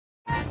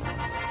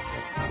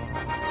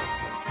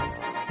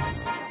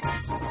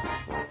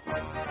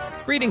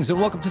Greetings and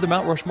welcome to the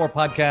Mount Rushmore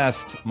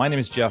podcast. My name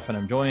is Jeff, and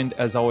I'm joined,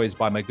 as always,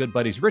 by my good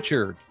buddies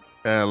Richard.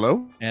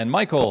 Hello. And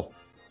Michael.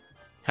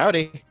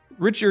 Howdy.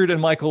 Richard and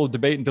Michael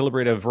debate and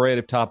deliberate a variety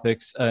of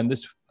topics, and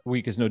this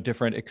week is no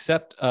different,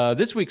 except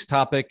this week's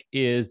topic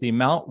is the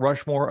Mount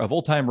Rushmore of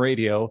old-time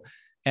radio,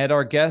 and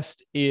our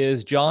guest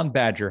is John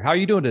Badger. How are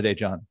you doing today,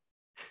 John?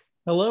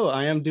 Hello,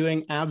 I am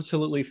doing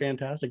absolutely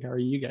fantastic. How are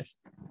you guys?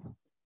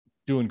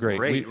 Doing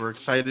great. We're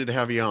excited to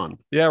have you on.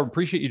 Yeah,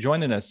 appreciate you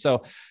joining us.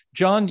 So,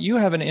 John, you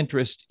have an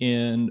interest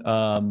in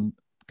kind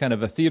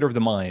of a theater of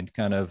the mind,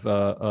 kind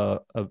of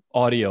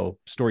audio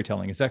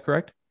storytelling. Is that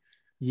correct?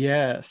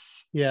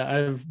 Yes. Yeah,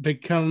 I've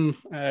become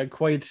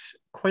quite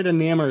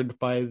enamored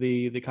by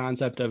the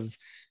concept of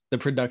the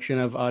production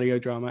of audio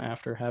drama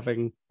after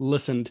having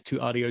listened to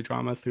audio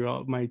drama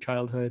throughout my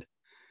childhood.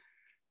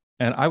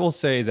 And I will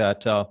say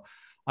that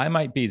I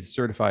might be the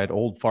certified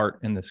old fart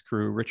in this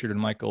crew. Richard and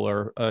Michael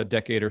are a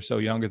decade or so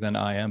younger than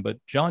I am, but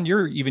John,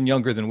 you're even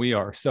younger than we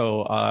are.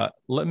 So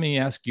let me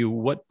ask you,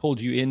 what pulled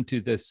you into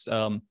this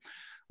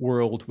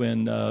world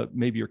when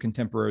maybe your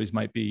contemporaries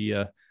might be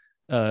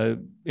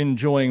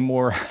enjoying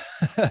more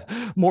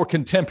more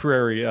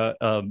contemporary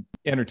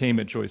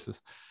entertainment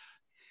choices?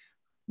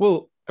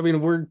 Well, I mean,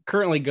 we're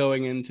currently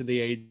going into the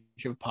age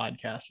of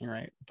podcasting,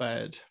 right?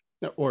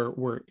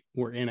 Or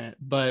we're in it,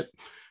 but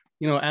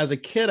you know, as a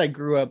kid, I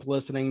grew up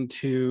listening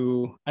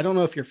to, I don't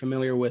know if you're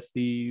familiar with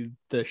the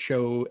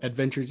show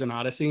Adventures in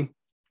Odyssey.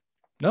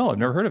 No, I've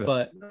never heard of it.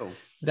 But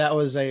that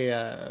was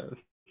a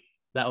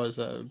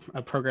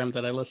program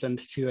that I listened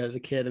to as a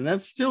kid, and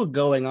that's still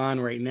going on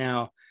right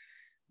now.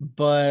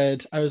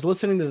 But I was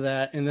listening to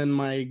that, and then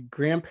my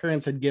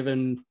grandparents had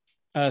given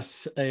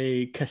us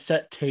a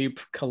cassette tape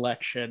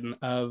collection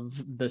of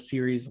the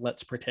series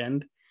Let's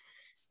Pretend.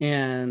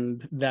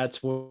 And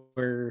that's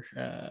where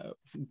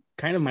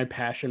kind of my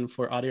passion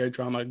for audio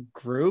drama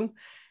grew.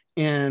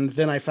 And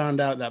then I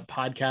found out that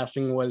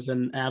podcasting was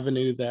an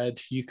avenue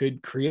that you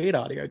could create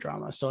audio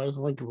drama. So I was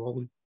like,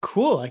 well,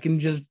 cool, I can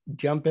just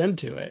jump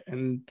into it,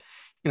 and,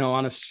 you know,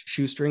 on a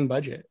shoestring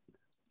budget.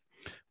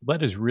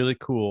 That is really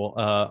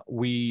cool.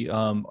 We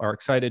are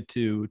excited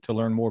to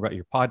learn more about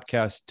your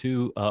podcast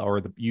too,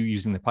 or you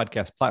using the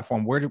podcast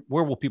platform. Where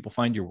will people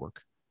find your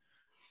work?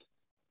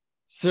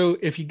 So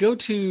if you go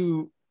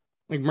to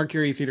like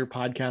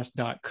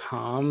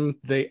mercurytheaterpodcast.com,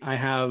 I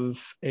have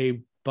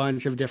a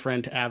bunch of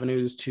different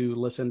avenues to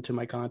listen to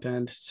my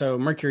content. So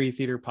Mercury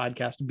Theater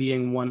Podcast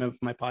being one of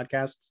my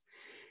podcasts.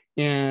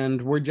 And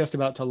we're just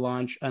about to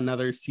launch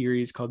another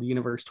series called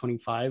Universe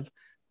 25,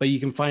 but you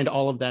can find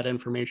all of that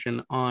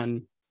information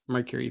on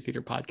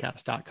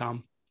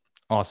mercurytheaterpodcast.com.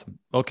 Awesome.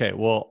 Okay.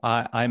 Well,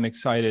 I'm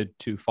excited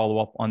to follow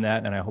up on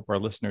that, and I hope our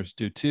listeners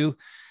do too.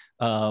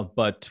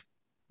 But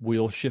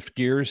we'll shift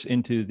gears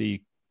into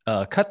the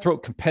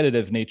cutthroat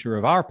competitive nature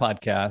of our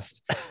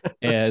podcast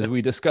as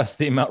we discuss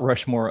the Mount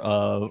Rushmore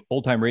of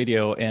old time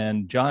radio.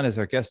 And John, as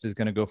our guest, is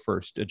going to go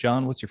first.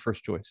 John, what's your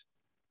first choice?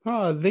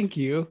 Oh, thank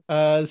you.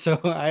 So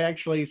I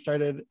actually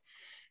started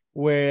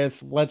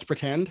with Let's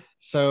Pretend.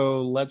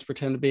 So Let's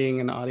Pretend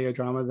being an audio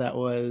drama that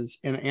was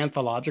an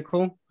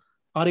anthological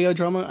audio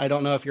drama. I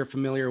don't know if you're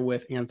familiar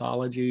with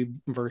anthology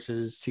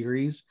versus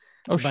series.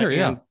 Oh, sure.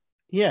 Yeah.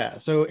 Yeah,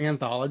 so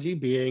anthology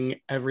being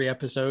every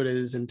episode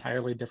is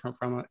entirely different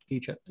from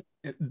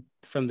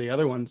the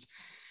other ones,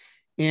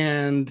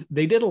 and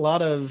they did a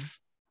lot of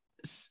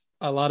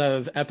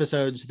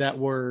episodes that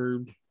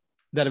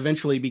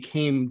eventually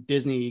became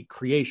Disney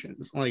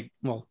creations. Like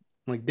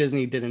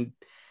Disney didn't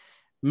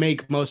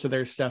make most of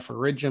their stuff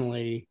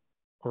original.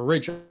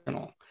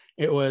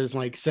 It was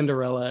like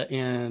Cinderella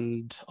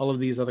and all of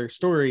these other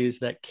stories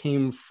that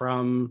came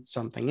from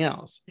something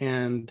else,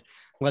 and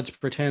Let's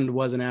Pretend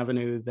was an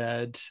avenue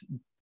that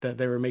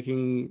they were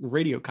making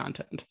radio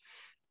content.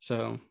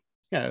 So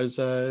yeah, it was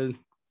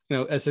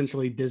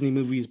essentially Disney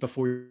movies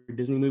before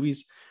Disney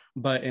movies,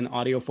 but in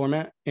audio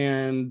format.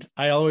 And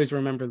I always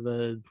remember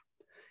the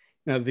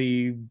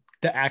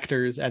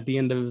actors at the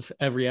end of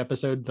every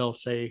episode, they'll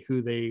say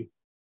who they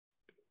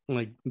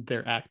like,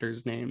 their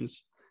actors'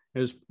 names.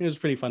 It was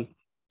pretty fun.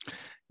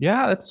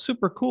 Yeah, that's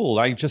super cool.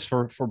 I just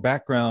for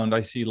background,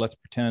 I see Let's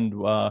Pretend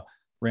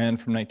ran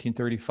from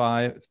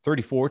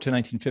 1934 to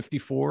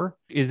 1954.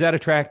 Is that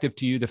attractive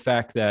to you, the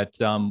fact that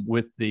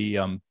with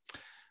the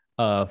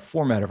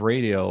format of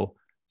radio,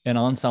 an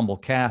ensemble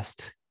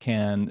cast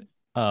can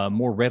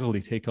more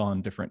readily take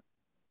on different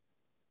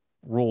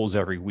roles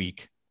every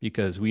week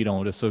because we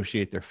don't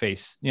associate their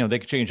face? You know, they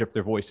could change up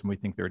their voice and we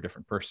think they're a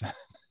different person.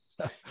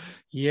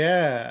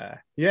 Yeah,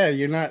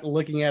 you're not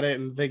looking at it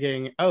and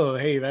thinking, oh,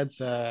 hey, that's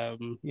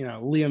Liam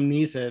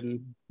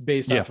Neeson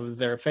based off of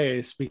their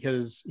face,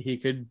 because he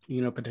could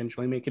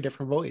potentially make a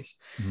different voice.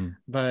 Mm-hmm.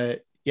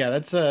 But yeah,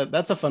 that's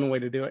a fun way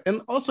to do it.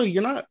 And also,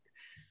 you're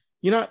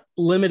not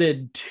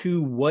limited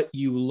to what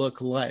you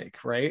look like,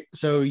 right?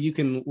 So you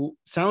can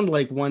sound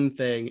like one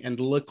thing and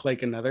look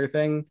like another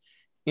thing,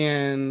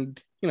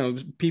 and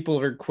people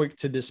are quick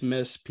to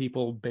dismiss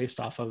people based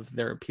off of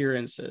their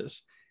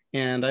appearances.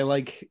 And I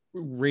like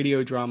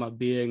radio drama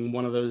being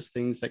one of those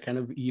things that kind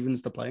of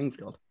evens the playing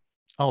field.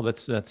 Oh,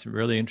 that's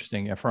really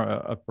interesting. Yeah, for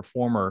a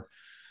performer,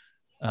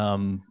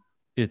 um,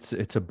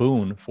 it's a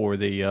boon for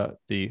the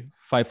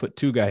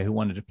 5'2" guy who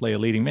wanted to play a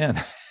leading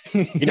man.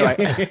 You know,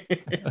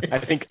 I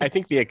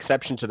think the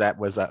exception to that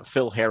was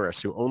Phil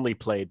Harris, who only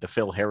played the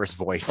Phil Harris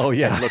voice. Oh,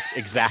 yeah. And looks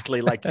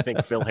exactly like you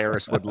think Phil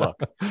Harris would look.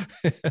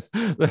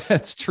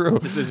 That's true.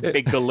 Just this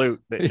big galoot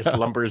that just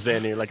lumbers in.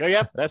 And you're like, oh,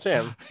 yep, that's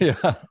him.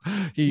 Yeah.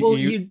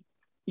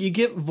 You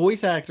get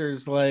voice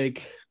actors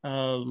like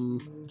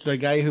the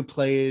guy who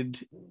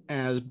played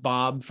as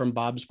Bob from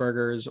Bob's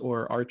Burgers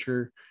or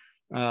Archer.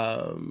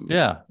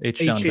 H.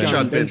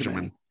 John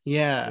Benjamin.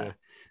 Yeah.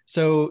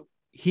 So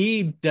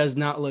he does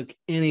not look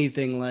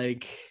anything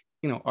like,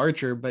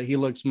 Archer, but he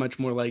looks much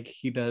more like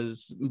he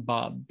does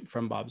Bob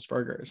from Bob's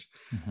Burgers,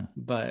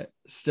 but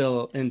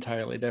still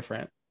entirely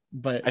different.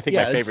 But I think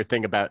my favorite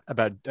thing about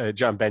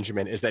John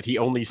Benjamin is that he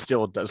only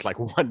still does like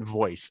one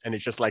voice, and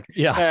it's just like,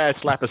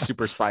 slap a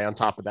super spy on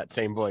top of that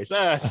same voice.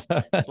 Slap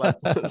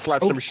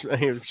some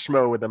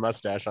schmo with a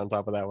mustache on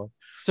top of that one.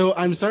 So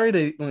I'm sorry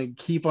to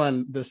keep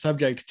on the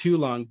subject too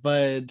long,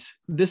 but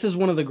this is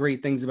one of the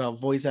great things about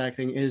voice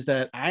acting is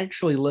that I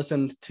actually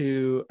listened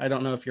to, I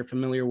don't know if you're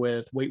familiar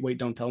with Wait, Wait,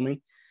 Don't Tell Me.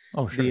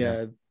 Oh,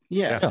 sure.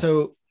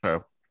 So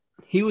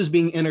he was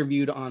being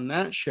interviewed on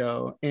that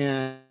show,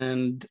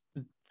 and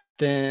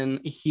then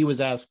he was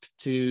asked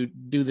to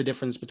do the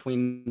difference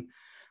between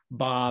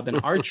Bob and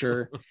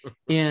Archer.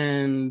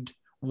 And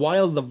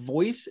while the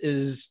voice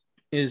is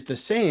the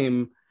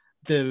same,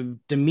 the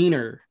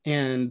demeanor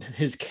and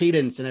his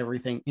cadence and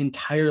everything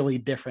entirely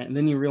different. And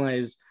then you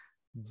realize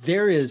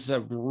there is a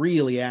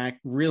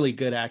really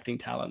good acting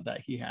talent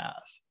that he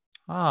has.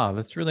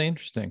 That's really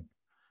interesting.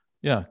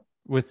 Yeah.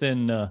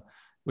 Within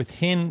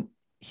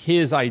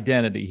his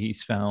identity,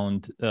 he's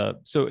found,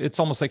 so it's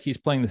almost like he's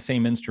playing the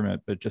same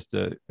instrument, but just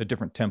a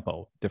different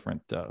tempo,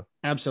 different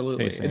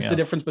absolutely pacing, it's the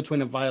difference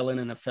between a violin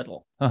and a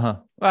fiddle.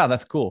 Wow,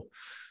 that's cool.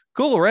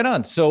 Right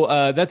on. So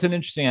that's an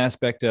interesting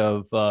aspect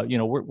of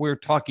we're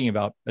talking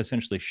about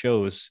essentially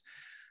shows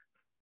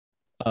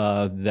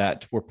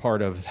that were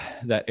part of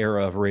that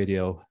era of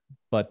radio,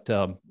 but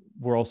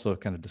we're also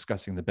kind of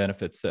discussing the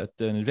benefits and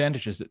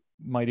advantages it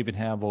might even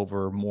have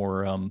over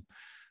more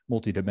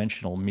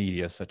multidimensional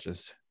media such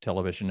as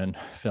television and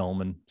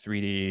film and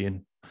 3D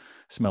and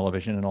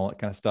smell-o-vision and all that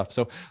kind of stuff.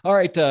 So, all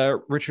right,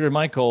 Richard and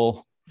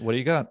Michael, what do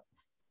you got?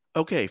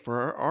 Okay,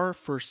 for our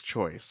first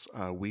choice,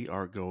 we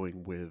are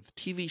going with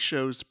TV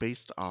shows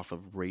based off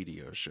of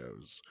radio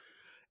shows.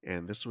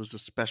 And this was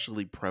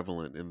especially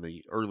prevalent in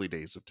the early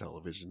days of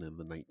television in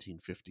the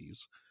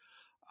 1950s.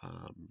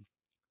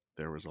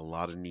 There was a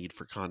lot of need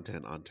for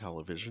content on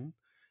television.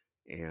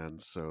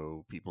 And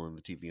so people in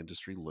the TV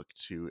industry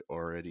looked to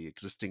already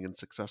existing and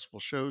successful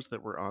shows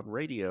that were on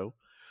radio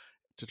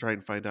to try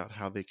and find out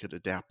how they could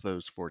adapt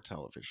those for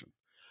television.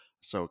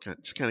 So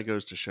it just kind of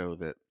goes to show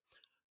that,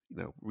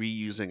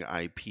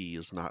 reusing IP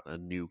is not a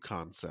new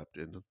concept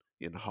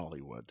in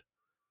Hollywood.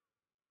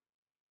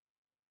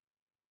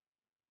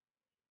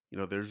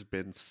 There's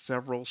been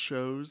several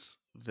shows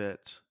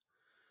that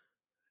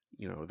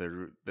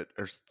that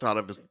are thought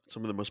of as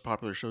some of the most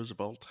popular shows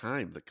of all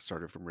time that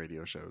started from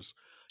radio shows.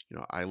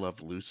 I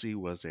Love Lucy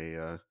was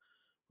a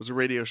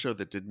radio show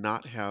that did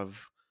not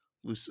have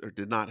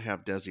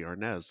Desi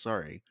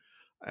Arnaz,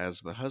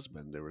 as the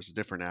husband. There was a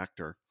different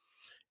actor,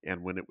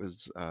 and when it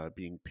was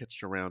being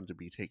pitched around to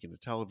be taken to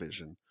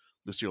television,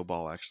 Lucille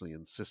Ball actually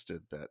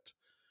insisted that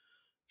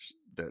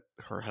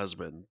her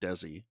husband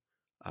Desi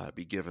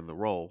be given the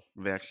role.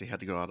 They actually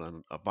had to go out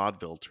on a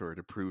vaudeville tour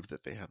to prove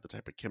that they had the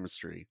type of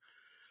chemistry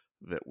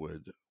that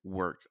would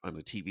work on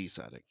a TV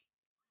setting.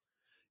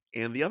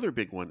 And the other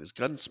big one is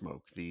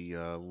Gunsmoke, the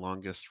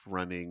longest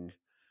running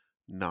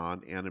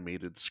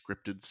non-animated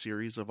scripted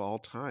series of all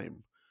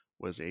time,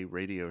 was a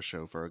radio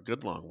show for a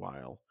good long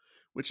while,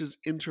 which is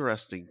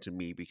interesting to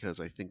me because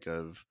I think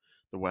of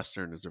the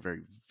Western as a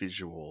very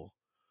visual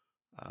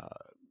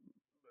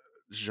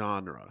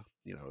genre.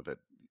 That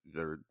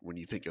when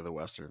you think of the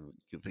Western,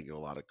 you think of a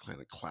lot of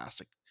kind of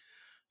classic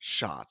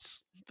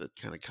shots that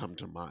kind of come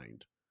to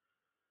mind.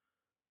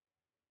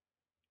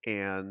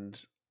 And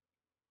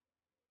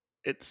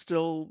it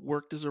still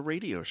worked as a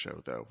radio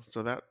show, though.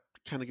 So that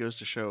kind of goes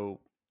to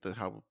show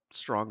how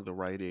strong the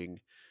writing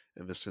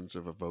and the sense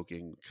of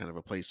evoking kind of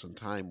a place and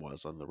time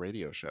was on the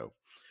radio show.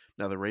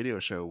 Now, the radio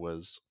show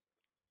was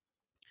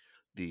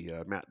the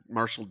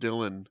Marshall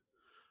Dillon.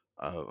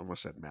 I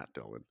almost said Matt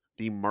Dillon.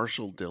 The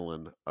Marshall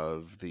Dillon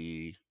of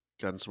the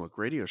Gunsmoke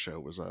radio show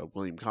was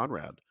William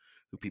Conrad,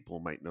 who people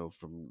might know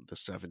from the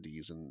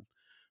 70s and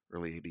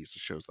early 80s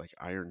shows like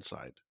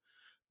Ironside.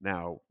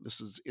 Now,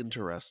 this is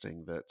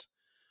interesting that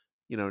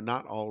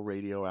not all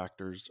radio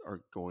actors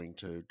are going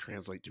to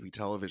translate to be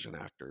television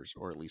actors,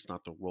 or at least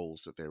not the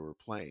roles that they were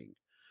playing.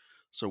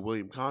 So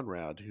William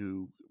Conrad,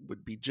 who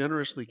would be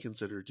generously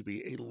considered to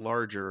be a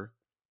larger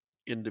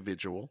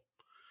individual,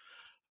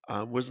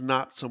 was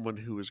not someone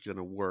who was going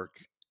to work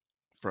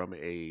from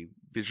a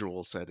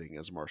visual setting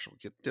as Marshall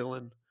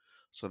Dillon.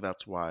 So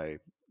that's why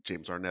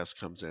James Arness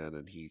comes in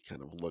and he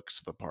kind of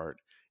looks the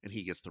part and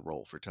he gets the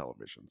role for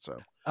television. So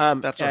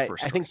that's our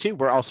first. I think too,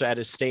 we're also at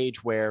a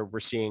stage where we're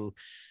seeing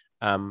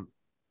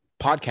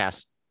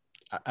podcasts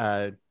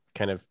kind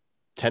of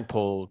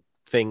tentpole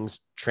things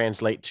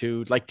translate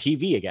to like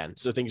TV again.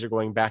 So things are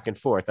going back and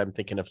forth. I'm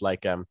thinking of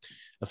like a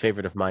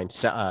favorite of mine,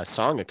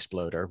 Song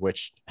Exploder,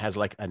 which has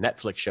like a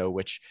Netflix show,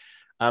 which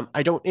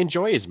I don't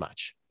enjoy as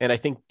much. And I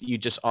think you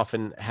just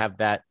often have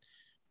that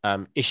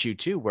issue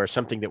too, where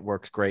something that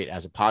works great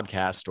as a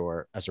podcast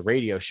or as a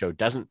radio show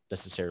doesn't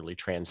necessarily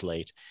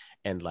translate.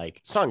 And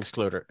like Song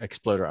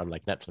Exploder on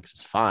like Netflix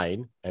is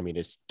fine. I mean,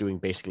 it's doing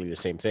basically the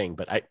same thing,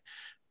 but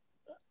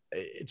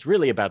it's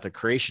really about the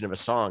creation of a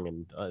song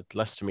and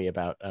less to me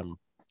about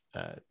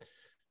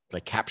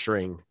like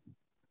capturing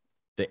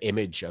the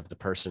image of the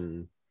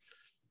person,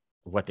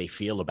 what they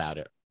feel about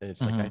it. And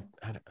it's like,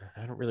 I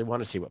don't really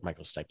want to see what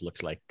Michael Stipe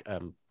looks like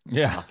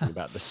talking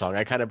about the song.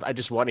 I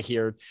just want to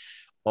hear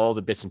all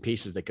the bits and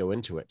pieces that go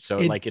into it. So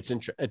like, it's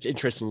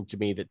interesting to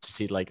me to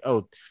see like,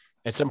 oh,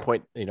 at some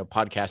point,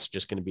 podcasts are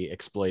just going to be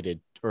exploited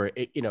or,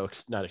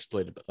 it's not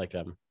exploited, but like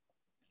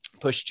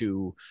pushed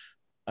to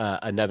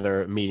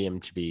another medium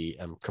to be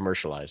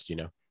commercialized,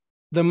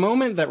 The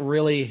moment that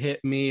really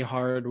hit me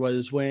hard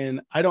was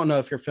when, I don't know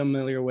if you're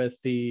familiar with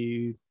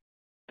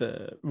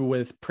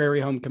with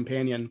Prairie Home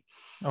Companion.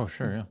 Oh,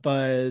 sure. Yeah.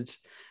 But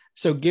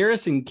so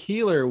Garrison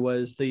Keillor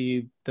was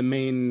the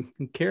main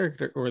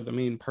character or the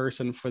main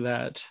person for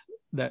that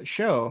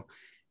show.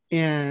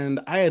 And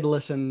I had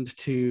listened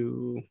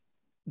to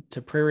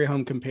Prairie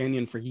Home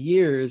Companion for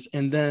years.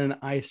 And then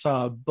I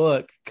saw a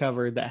book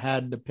cover that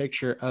had the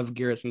picture of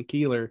Garrison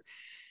Keillor.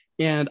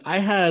 And I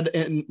had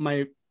in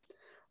my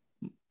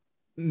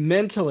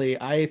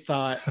mentally, I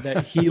thought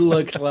that he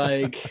looked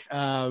like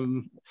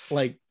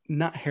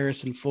not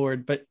Harrison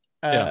Ford, but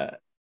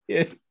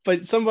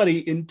but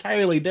somebody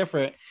entirely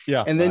different.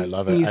 Yeah. And then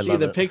you see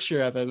the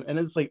picture of him and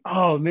it's like,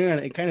 oh man,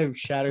 it kind of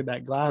shattered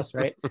that glass,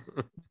 right?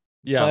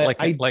 Yeah, but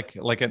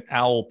like an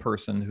owl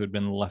person who had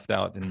been left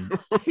out in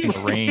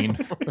the rain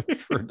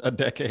for a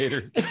decade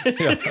or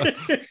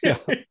yeah.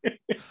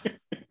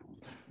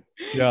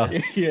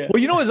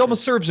 Well, it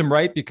almost serves him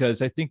right,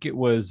 because I think it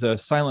was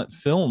silent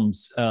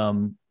films.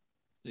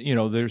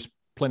 There's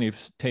plenty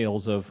of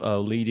tales of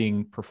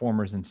leading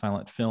performers in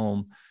silent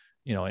film,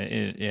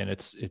 and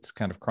it's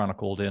kind of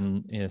chronicled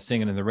in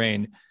Singing in the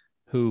Rain,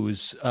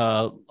 whose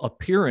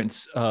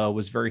appearance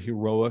was very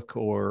heroic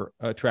or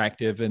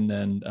attractive. And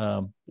then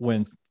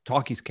when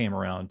talkies came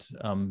around,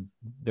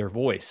 their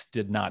voice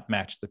did not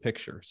match the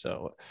picture.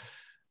 So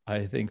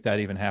I think that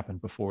even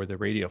happened before the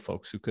radio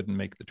folks who couldn't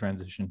make the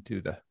transition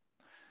to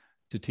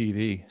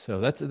TV. So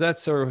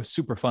that's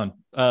super fun.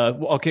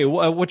 Okay.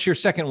 What's your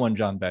second one,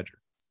 John Badger?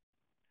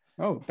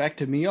 Oh, back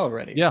to me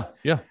already. Yeah.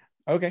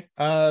 Okay.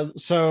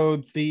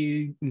 So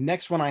the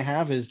next one I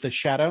have is The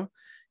Shadow.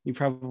 You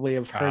probably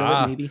have heard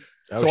of it, maybe.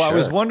 So sure. I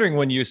was wondering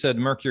when you said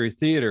Mercury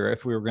Theater,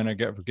 if we were going to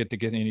get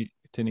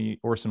any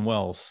Orson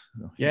Welles.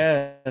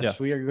 Yes,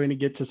 we are going to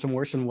get to some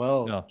Orson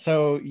Welles. Yeah.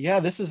 So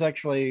this is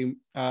actually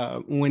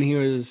when he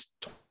was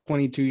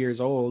 22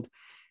 years old,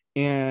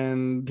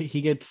 and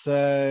he gets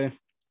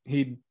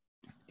he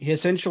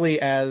essentially,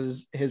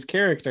 as his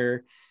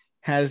character,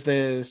 has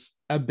this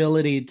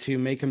ability to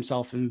make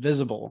himself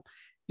invisible,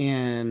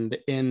 and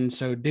in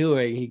so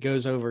doing, he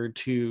goes over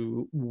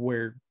to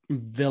where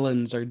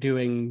villains are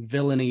doing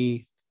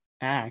villainy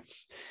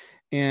acts,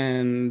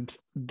 and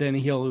then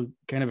he'll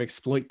kind of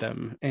exploit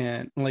them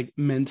and like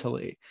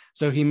mentally.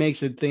 So he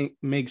makes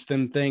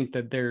them think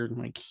that they're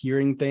like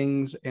hearing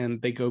things and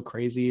they go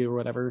crazy or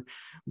whatever.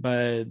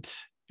 But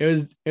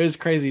it was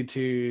crazy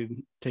to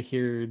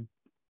hear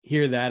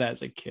that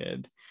as a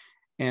kid.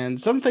 And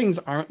some things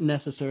aren't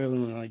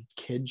necessarily like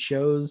kid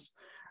shows,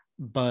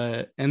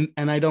 but and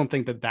I don't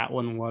think that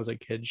one was a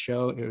kid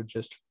show. It was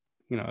just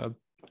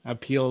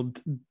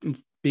appealed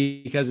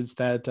because it's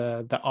that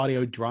the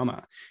audio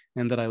drama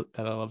and that I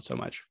love so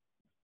much.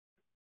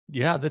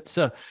 Yeah, that's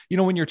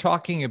when you're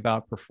talking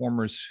about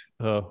performers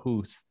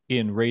who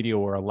in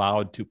radio are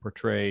allowed to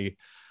portray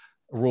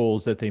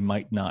roles that they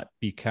might not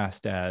be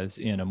cast as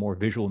in a more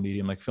visual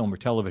medium like film or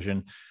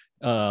television.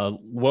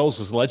 Welles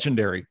was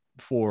legendary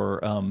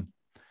for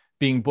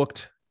being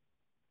booked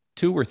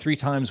 2 or 3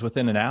 times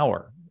within an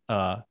hour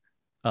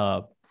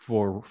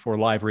for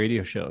live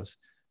radio shows.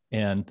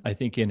 And I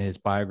think in his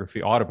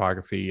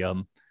autobiography,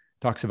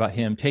 talks about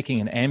him taking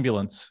an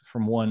ambulance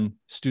from one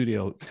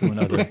studio to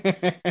another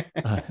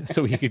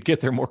so he could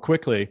get there more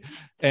quickly.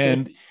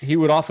 And he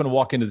would often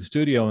walk into the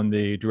studio and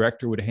the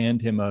director would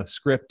hand him a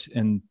script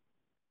and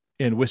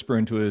whisper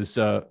into his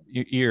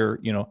ear,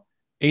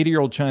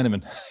 80-year-old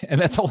Chinaman.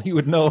 And that's all he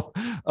would know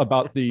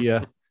about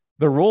the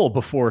role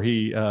before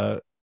he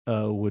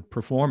would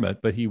perform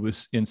it. But he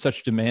was in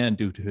such demand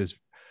due to his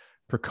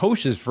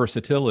precocious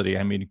versatility.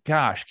 I mean,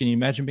 gosh, can you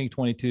imagine being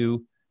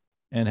 22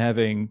 and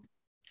having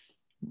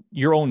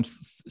your own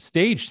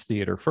stage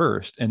theater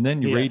first and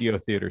then your radio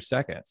theater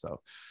second?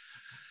 So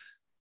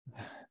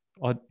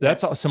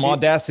that's some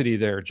audacity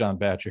there, John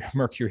Badger,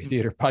 Mercury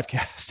Theater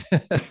podcast.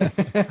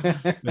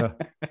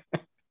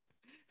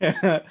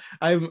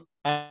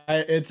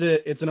 It's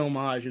an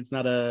homage. It's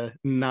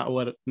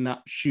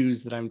not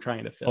shoes that I'm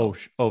trying to fill.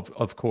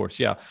 Of course.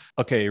 Yeah.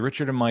 Okay.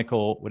 Richard and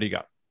Michael, what do you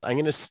got? I'm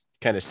going to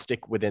kind of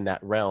stick within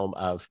that realm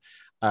of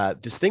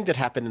this thing that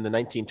happened in the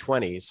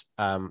 1920s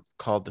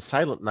called the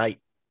Silent Night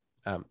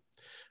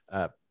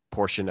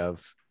portion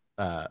of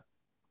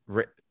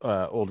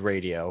old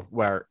radio,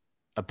 where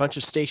a bunch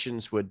of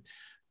stations would,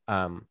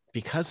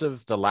 because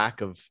of the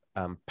lack of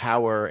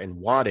power and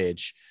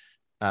wattage,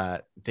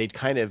 they'd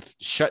kind of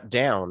shut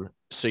down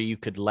so you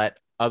could let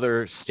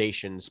other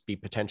stations be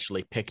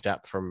potentially picked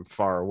up from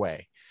far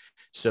away.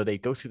 So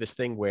they'd go through this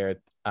thing where,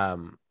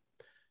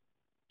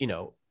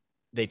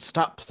 they'd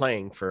stop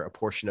playing for a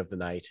portion of the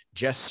night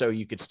just so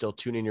you could still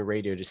tune in your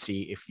radio to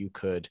see if you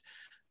could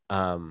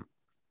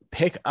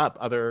pick up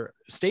other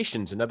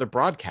stations and other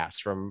broadcasts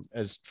from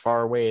as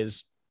far away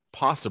as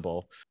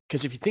possible.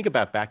 Because if you think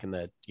about back in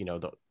the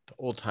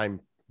old time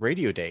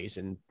radio days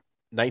in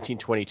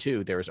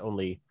 1922, there was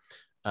only,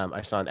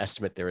 I saw an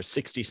estimate, there was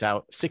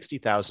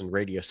 60,000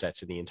 radio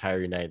sets in the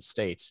entire United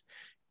States.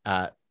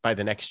 By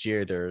the next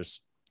year,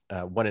 there's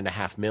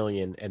 1.5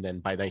 million. And then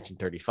by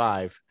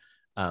 1935,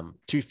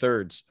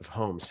 2/3 of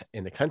homes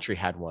in the country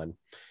had one.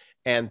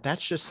 And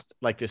that's just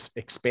like this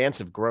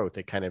expansive growth.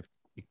 You kind of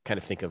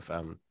think of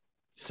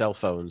cell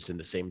phones in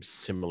the same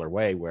similar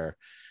way, where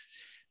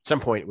at some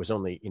point it was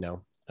only,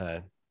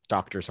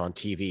 doctors on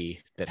TV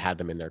that had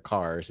them in their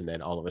cars. And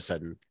then all of a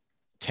sudden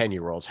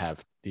 10-year-olds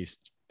have these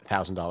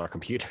 $1,000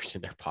 computers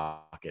in their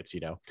pockets,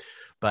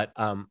 but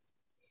I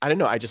don't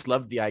know. I just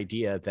love the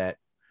idea that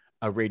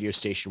a radio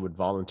station would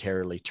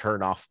voluntarily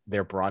turn off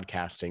their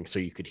broadcasting so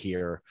you could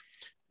hear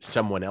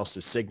someone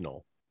else's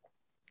signal.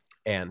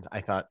 And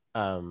I thought,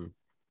 I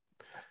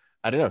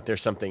don't know,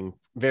 there's something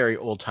very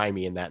old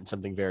timey in that, and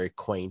something very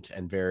quaint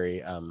and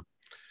very,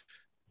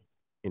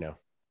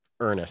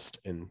 earnest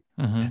in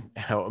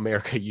how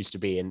America used to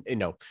be. And,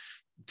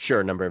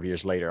 sure, a number of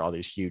years later, all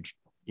these huge,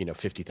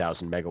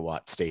 50,000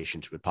 megawatt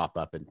stations would pop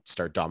up and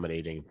start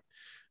dominating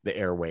the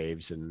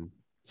airwaves and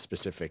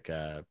specific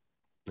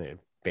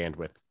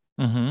bandwidth.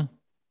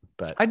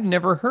 But I'd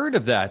never heard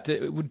of that.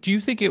 Do you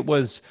think it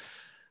was,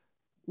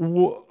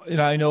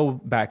 I know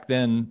back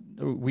then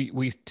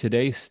we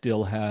today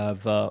still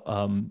have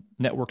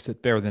networks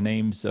that bear the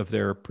names of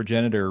their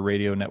progenitor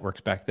radio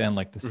networks back then,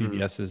 like the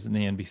CBSs and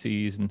the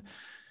NBCs and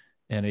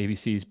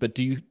ABCs. But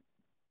do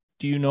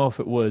you know if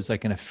it was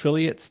like an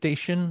affiliate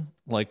station?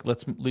 Like,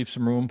 let's leave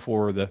some room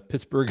for the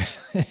Pittsburgh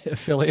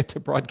affiliate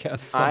to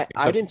broadcast something.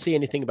 I didn't see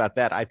anything about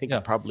that. I think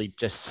it probably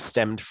just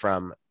stemmed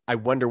from, I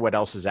wonder what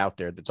else is out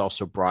there that's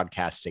also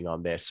broadcasting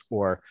on this.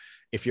 Or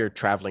if you're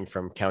traveling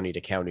from county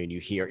to county and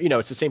you hear,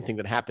 it's the same thing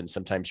that happens.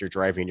 Sometimes you're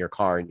driving in your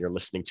car and you're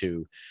listening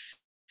to,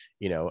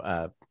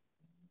 a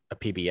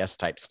PBS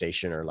type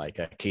station or like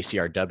a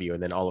KCRW.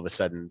 And then all of a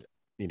sudden,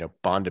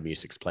 Bonda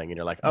music's playing and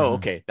you're like, oh,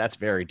 okay, that's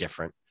very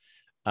different.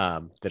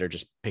 That are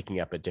just picking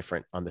up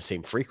on the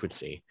same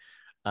frequency.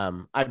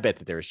 I bet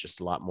that there's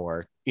just a lot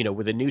more,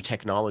 with a new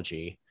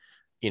technology,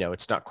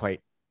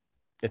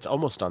 it's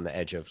almost on the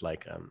edge of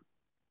like,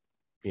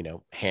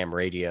 ham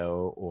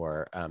radio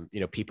or,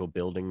 people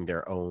building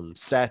their own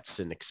sets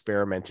and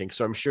experimenting.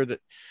 So I'm sure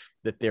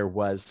that there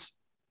was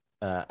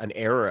an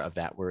era of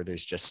that where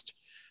there's just,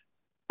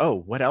 oh,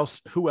 what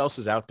else? Who else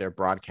is out there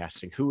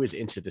broadcasting? Who is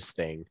into this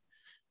thing?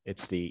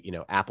 It's the,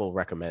 Apple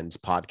recommends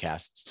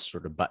podcasts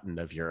sort of button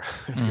of your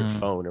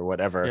phone or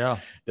whatever. Yeah.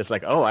 That's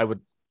like, oh,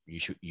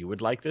 you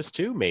would like this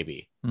too,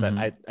 maybe.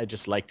 But I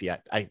just like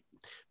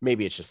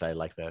maybe it's just, I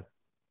like the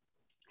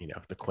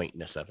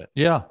quaintness of it.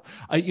 Yeah.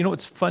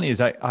 What's funny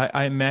is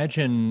I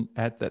imagine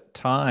at that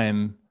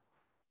time,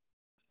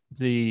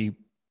 the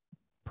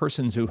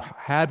persons who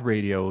had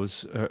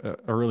radios,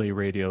 early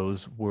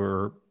radios,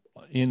 were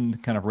in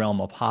kind of realm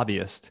of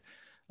hobbyist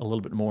a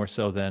little bit more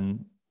so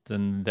than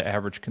the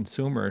average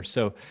consumer.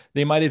 So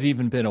they might have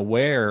even been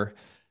aware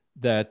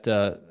that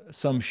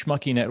some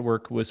schmucky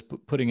network was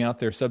putting out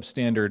their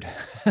substandard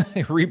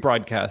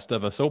rebroadcast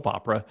of a soap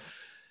opera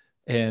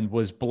and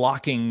was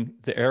blocking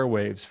the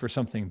airwaves for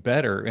something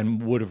better,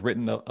 and would have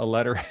written a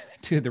letter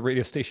to the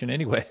radio station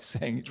anyway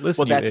saying,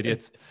 listen, you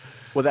idiots.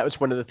 Well, that was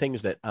one of the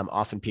things that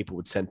often people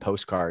would send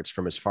postcards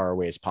from as far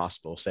away as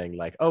possible saying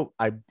like, oh,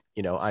 I'm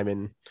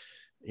in,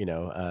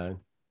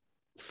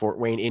 Fort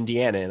Wayne,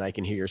 Indiana, and I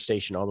can hear your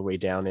station all the way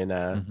down in,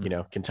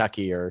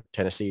 Kentucky or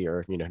Tennessee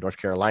or, North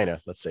Carolina,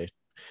 let's say.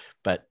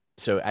 But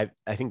so I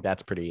think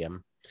that's pretty,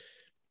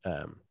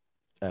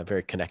 a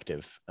very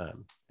connective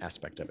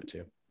aspect of it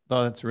too.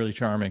 Oh, that's really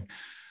charming.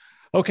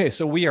 Okay,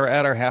 so we are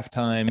at our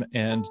halftime,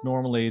 and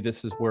normally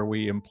this is where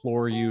we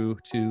implore you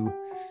to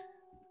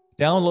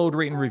download,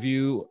 rate, and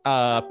review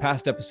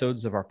past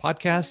episodes of our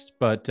podcast,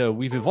 but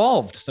we've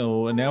evolved.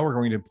 So now we're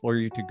going to implore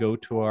you to go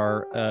to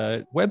our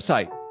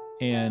website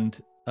and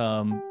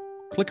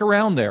click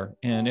around there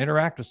and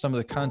interact with some of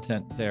the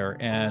content there,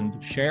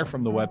 and share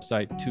from the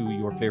website to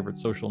your favorite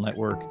social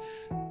network,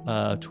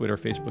 Twitter,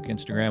 Facebook,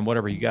 Instagram,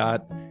 whatever you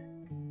got,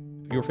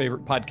 your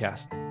favorite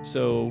podcast.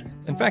 So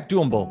in fact, do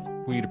them both.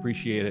 We'd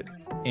appreciate it.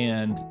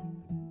 And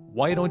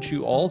why don't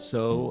you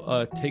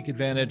also take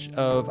advantage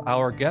of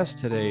our guest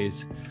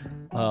today's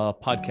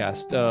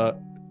podcast?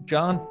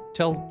 John,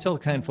 tell the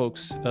kind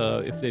folks,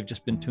 if they've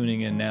just been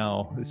tuning in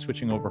now,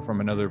 switching over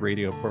from another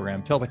radio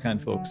program, tell the kind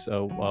folks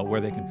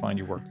where they can find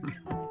your work.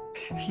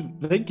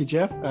 Thank you,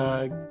 Jeff.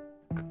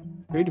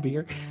 Great to be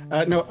here.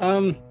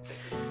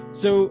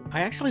 So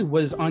I actually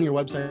was on your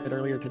website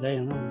earlier today,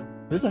 and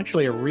this is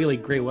actually a really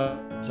great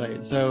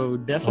website. So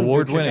definitely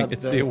award-winning.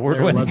 It's the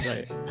award-winning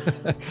website.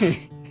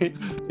 It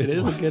is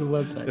a good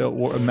website.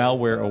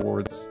 Malware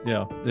awards.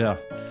 Yeah.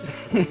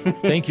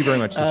 Thank you very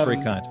much. That's very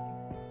kind.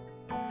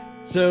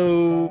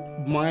 So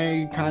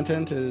my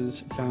content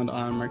is found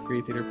on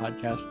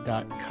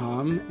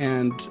mercurytheaterpodcast.com,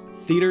 and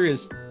theater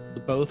is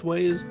both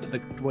ways.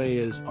 The way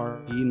is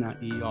R-E,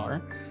 not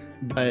E-R,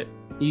 but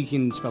you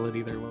can spell it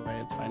either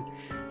way. It's fine.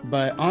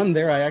 But on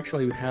there, I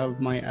actually have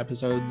my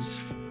episodes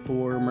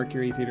for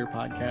Mercury Theater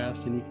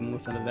Podcast, and you can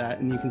listen to that,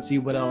 and you can see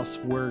what else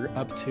we're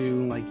up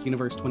to, like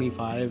Universe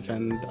 25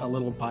 and a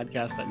little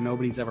podcast that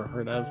nobody's ever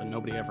heard of and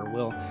nobody ever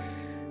will.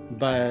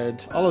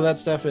 But all of that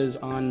stuff is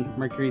on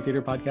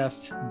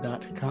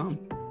mercurytheaterpodcast.com.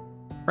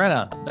 Right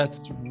on.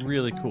 That's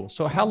really cool.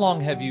 So how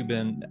long have you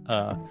been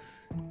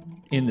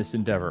in this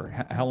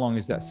endeavor? How long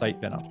has that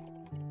site been up?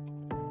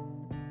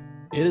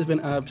 It has been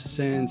up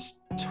since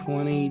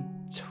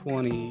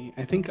 2020,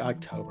 I think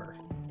October.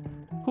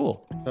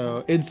 Cool.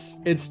 So it's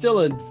still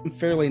a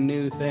fairly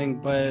new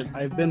thing, but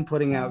I've been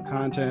putting out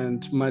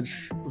content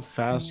much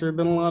faster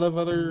than a lot of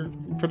other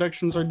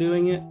productions are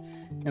doing it.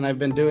 And I've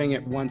been doing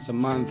it once a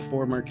month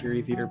for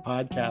Mercury Theater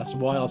Podcast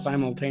while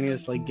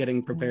simultaneously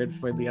getting prepared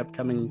for the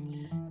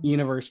upcoming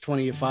Universe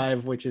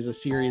 25, which is a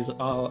series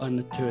all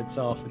unto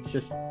itself.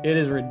 It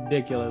is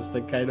ridiculous,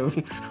 the kind of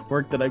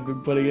work that I've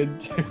been putting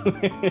into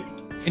it.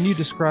 Can you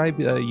describe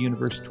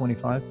Universe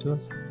 25 to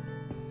us?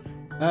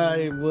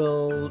 I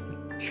will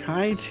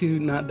try to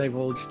not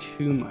divulge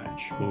too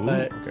much. Ooh,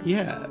 but okay.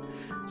 Yeah.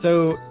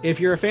 So if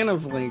you're a fan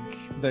of like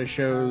the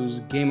shows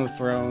Game of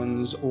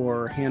Thrones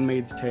or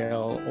Handmaid's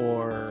Tale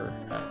or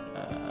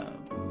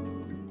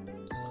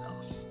what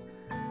else?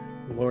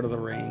 Lord of the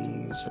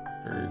Rings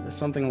or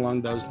something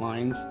along those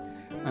lines,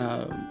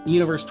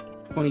 Universe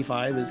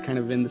 25 is kind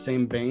of in the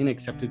same vein,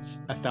 except it's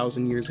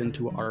 1,000 years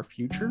into our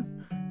future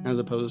as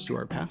opposed to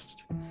our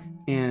past.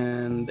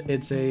 And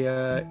it's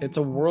a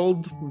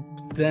world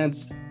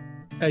that's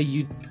a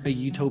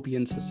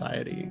utopian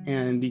society,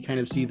 and you kind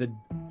of see the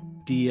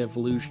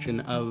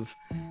de-evolution of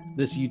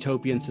this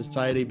utopian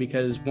society,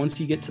 because once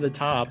you get to the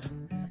top,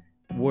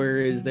 where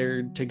is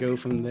there to go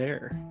from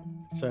there?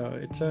 So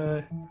it's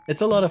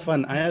a lot of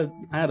fun. I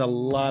had a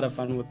lot of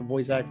fun with the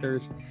voice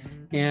actors,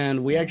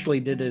 and we actually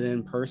did it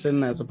in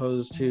person as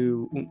opposed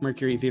to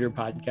Mercury Theater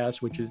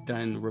Podcast, which is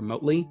done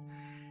remotely,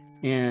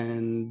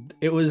 and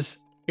it was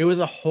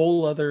a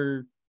whole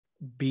other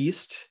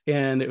beast,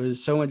 and it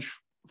was so much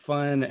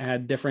fun. It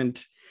had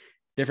different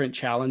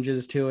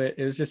challenges to it.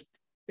 It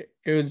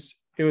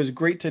was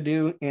great to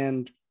do,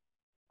 and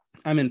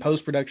I'm in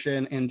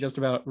post-production and just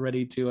about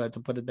ready to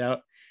put it out.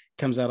 It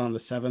comes out on the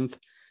 7th,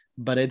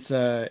 but it's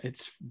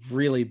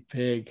really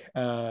big.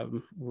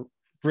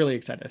 Really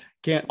excited.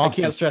 Awesome. I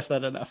can't stress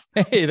that enough.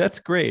 Hey,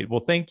 that's great. Well,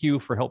 thank you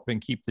for helping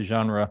keep the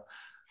genre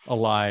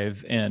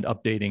alive and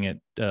updating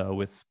it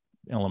with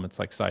elements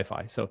like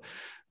sci-fi. So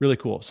really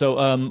cool.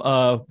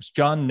 So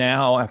John,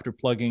 now after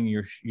plugging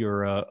your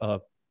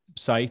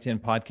site and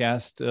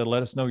podcast,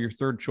 let us know your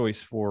third choice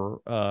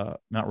for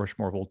Mount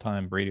Rushmore of old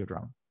time radio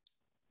drama.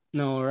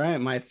 All right,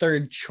 my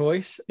third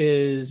choice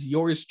is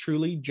yours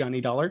truly,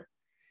 Johnny Dollar.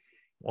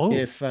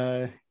 Whoa.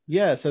 So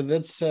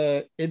that's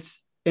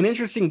it's an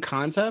interesting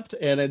concept,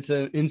 and it's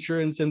an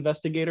insurance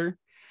investigator,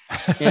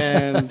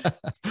 and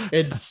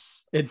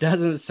it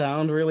doesn't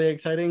sound really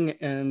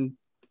exciting,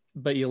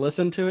 but you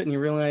listen to it and you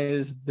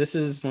realize this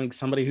is like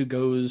somebody who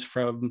goes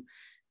from,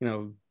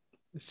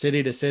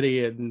 city to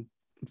city and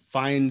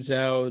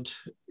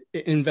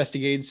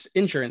investigates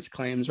insurance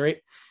claims, right?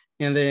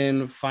 And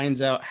then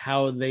finds out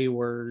how they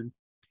were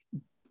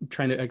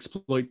trying to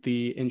exploit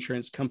the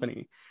insurance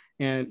company.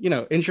 And,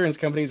 insurance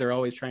companies are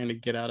always trying to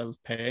get out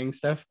of paying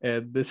stuff.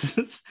 And this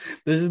is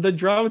the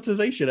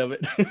dramatization of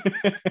it.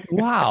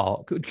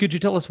 Wow. Could you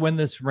tell us when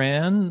this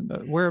ran?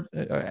 Where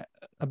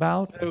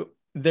about? So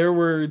there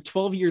were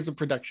 12 years of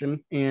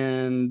production,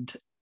 and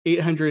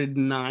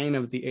 809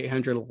 of the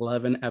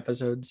 811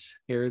 episodes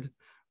aired.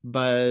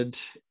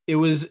 But it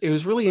was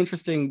really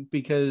interesting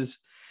because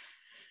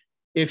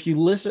if you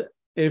listen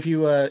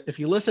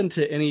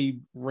to any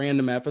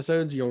random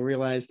episodes, you'll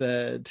realize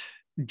that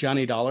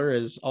Johnny Dollar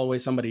is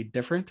always somebody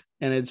different,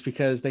 and it's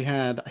because they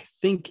had, I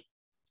think,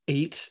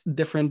 8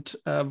 different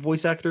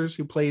voice actors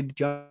who played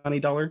Johnny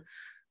Dollar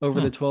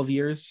over the 12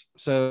 years.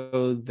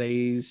 So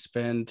they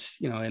spent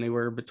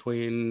anywhere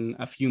between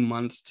a few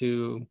months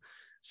to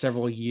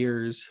several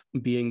years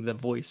being the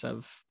voice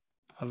of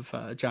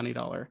Johnny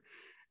Dollar.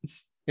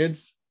 It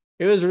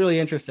was really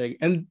interesting,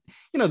 and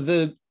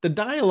the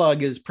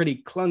dialogue is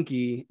pretty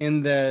clunky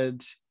in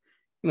that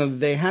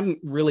they hadn't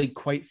really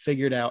quite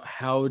figured out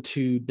how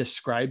to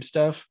describe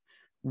stuff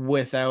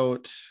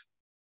without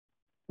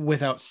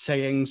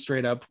saying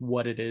straight up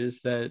what it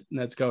is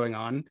that's going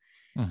on.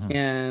 Mhm.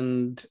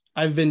 And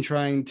I've been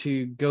trying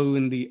to go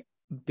in the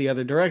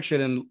other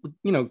direction and,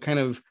 you know, kind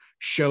of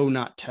show,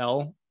 not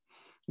tell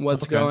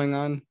what's Okay. going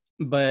on,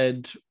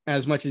 but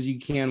as much as you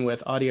can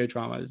with audio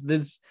dramas.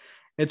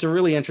 It's a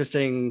really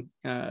interesting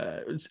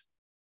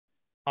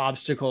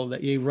obstacle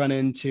that you run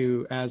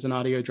into as an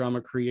audio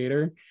drama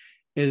creator,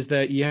 is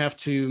that you have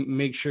to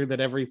make sure that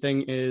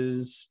everything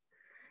is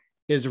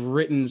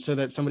written so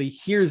that somebody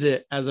hears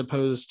it, as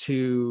opposed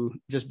to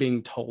just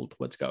being told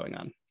what's going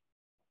on.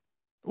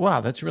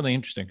 Wow, that's really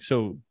interesting.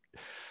 So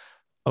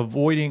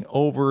avoiding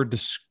over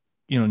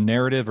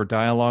narrative or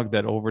dialogue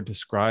that over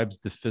describes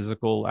the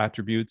physical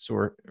attributes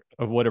or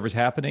of whatever's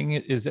happening,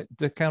 is it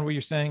the kind of what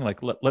you're saying?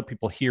 Like let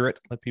people hear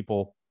it, let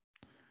people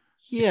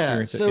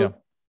experience it. Yeah.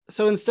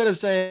 So instead of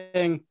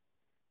saying,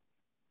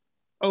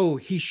 oh,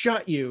 he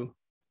shot you,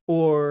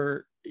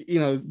 or, you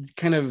know,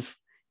 kind of,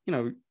 you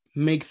know,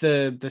 make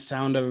the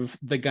sound of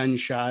the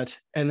gunshot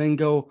and then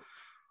go,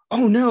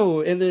 oh no,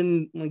 and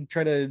then like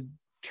try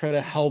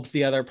to help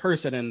the other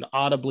person and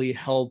audibly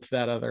help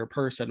that other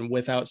person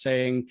without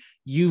saying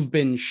you've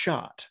been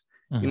shot.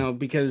 Mhm. You know,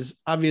 because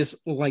obvious,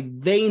 like,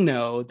 they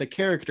know, the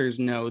characters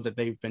know that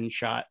they've been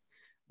shot,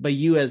 but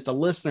you as the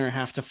listener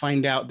have to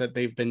find out that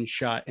they've been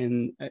shot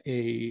in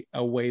a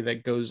way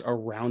that goes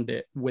around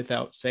it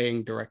without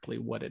saying directly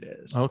what it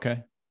is.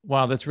 Okay.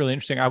 Wow, that's really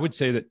interesting. I would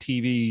say that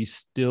TV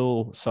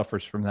still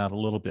suffers from that a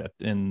little bit.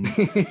 In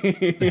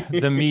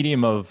the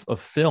medium of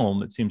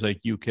film, it seems like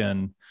you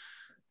can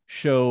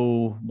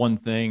show one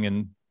thing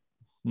and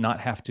not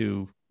have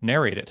to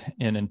narrate it.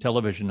 And in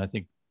television, I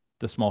think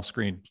the small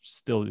screen,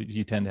 still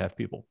you tend to have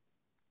people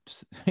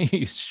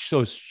you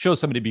show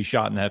somebody be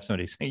shot and have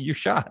somebody say you're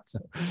shot. So,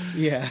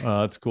 yeah,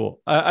 that's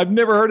cool. I've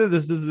never heard of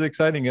this. This is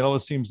exciting. It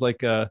almost seems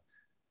like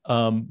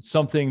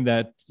something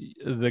that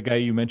the guy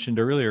you mentioned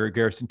earlier,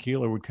 Garrison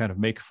Keillor, would kind of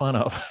make fun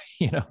of,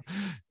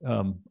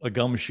 a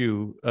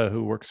gumshoe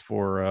who works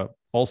for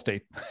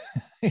Allstate.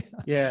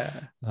 Yeah.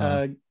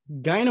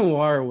 Guy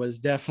Noir was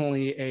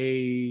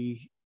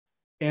definitely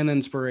an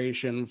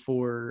inspiration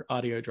for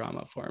audio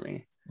drama for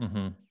me.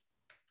 Mm-hmm.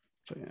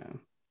 So yeah.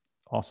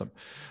 Awesome.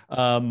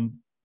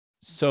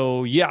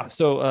 So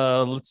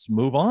let's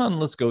move on.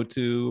 Let's go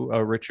to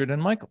Richard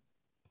and Michael.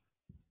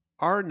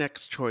 Our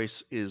next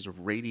choice is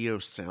radio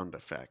sound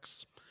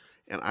effects.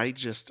 And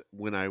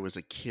when I was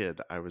a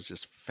kid, I was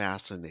just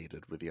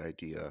fascinated with the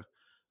idea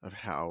of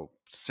how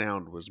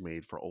sound was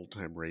made for old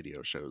time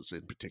radio shows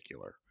in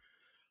particular.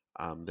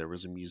 There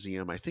was a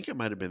museum, I think it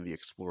might have been the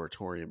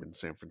Exploratorium in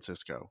San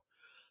Francisco,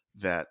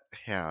 that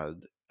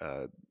had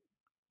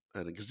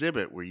an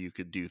exhibit where you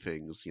could do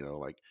things,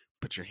 like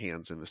put your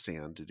hands in the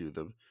sand to do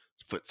the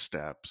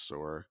footsteps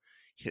or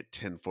hit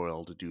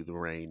tinfoil to do the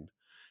rain.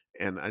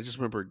 And I just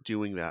remember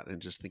doing that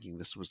and just thinking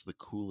this was the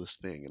coolest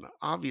thing. And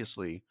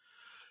obviously,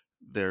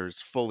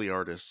 there's Foley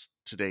artists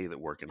today that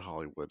work in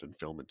Hollywood and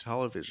film and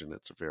television.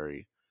 It's a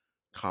very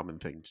common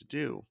thing to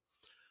do.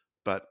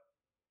 But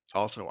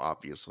also,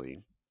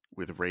 obviously,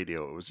 with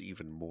radio, it was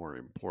even more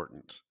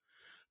important.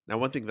 Now,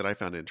 one thing that I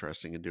found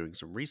interesting in doing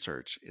some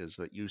research is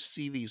that you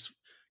see these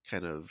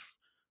kind of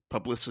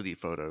publicity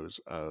photos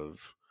of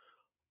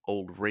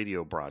old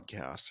radio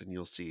broadcasts, and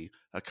you'll see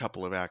a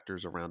couple of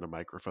actors around a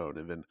microphone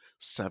and then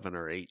 7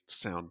 or 8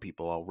 sound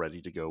people all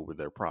ready to go with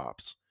their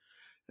props.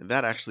 And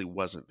that actually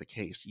wasn't the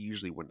case. You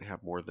usually wouldn't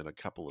have more than a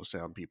couple of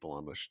sound people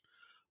on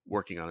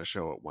working on a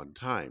show at one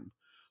time,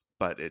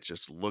 but it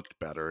just looked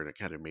better and it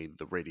kind of made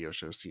the radio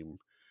show seem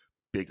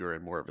bigger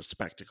and more of a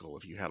spectacle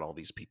if you had all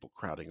these people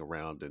crowding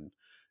around and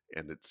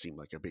it seemed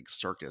like a big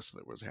circus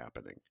that was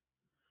happening.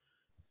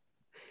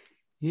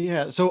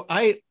 Yeah, so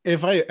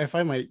if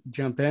I might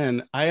jump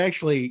in, I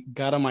actually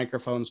got a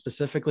microphone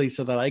specifically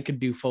so that I could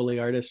do Foley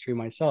artistry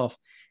myself.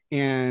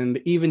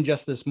 And even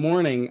just this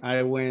morning,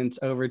 I went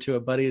over to a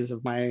buddy's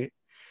of mine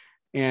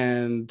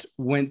and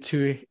went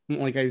to,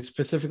 like, I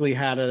specifically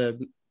had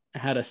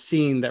a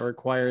scene that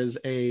requires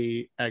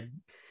a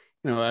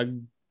kind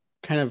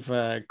of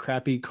a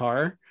crappy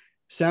car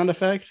sound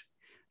effect.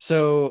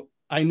 So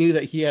I knew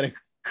that he had a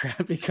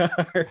crappy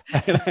car,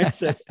 and I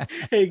said,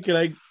 hey,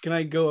 can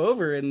I go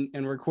over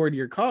and record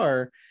your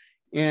car?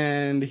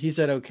 And he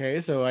said okay.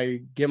 So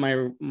I get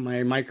my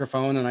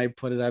microphone and I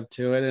put it up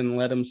to it and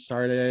let him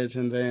start it,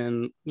 and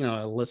then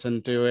I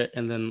listen to it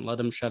and then let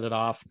him shut it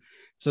off,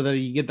 so that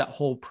you get that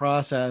whole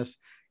process.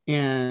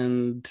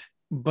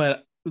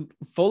 But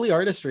Foley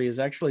artistry is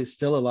actually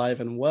still alive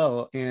and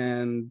well,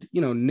 and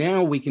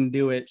now we can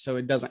do it so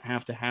it doesn't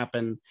have to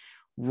happen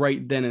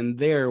right then and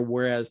there,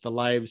 whereas the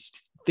live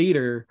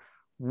theater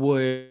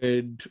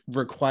would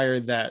require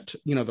that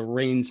the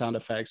rain sound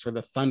effects or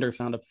the thunder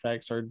sound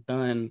effects are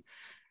done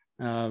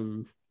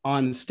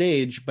on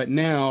stage. But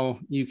now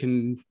you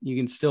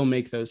can still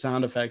make those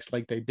sound effects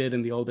like they did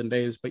in the olden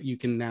days, but you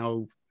can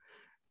now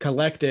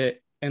collect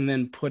it and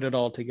then put it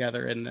all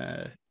together in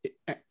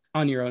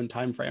on your own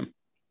time frame.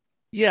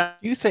 Yeah.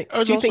 Do you think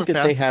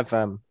that they have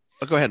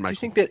Oh, go ahead, Do you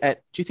Michael.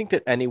 think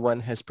that anyone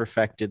has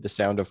perfected the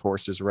sound of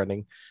horses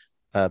running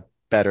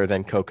better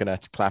than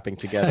coconuts clapping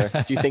together?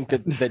 Do you think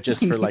that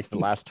just for like the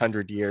last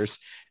 100 years,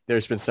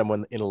 there's been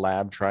someone in a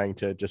lab trying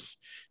to just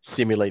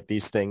simulate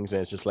these things,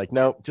 and it's just like,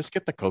 no, just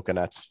get the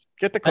coconuts,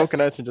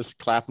 and just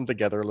clap them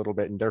together a little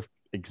bit, and they're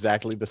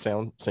exactly the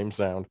same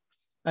sound.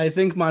 I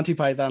think Monty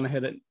Python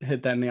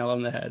hit that nail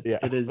on the head. Yeah.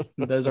 It is.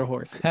 Those are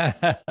horses.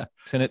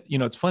 And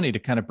it's funny to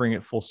kind of bring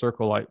it full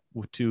circle, like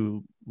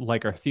to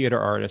like our theater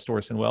artist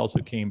Orson Welles,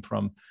 who came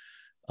from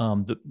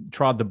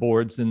trod the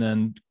boards and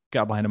then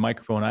got behind a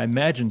microphone. I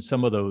imagine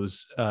some of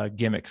those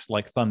gimmicks,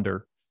 like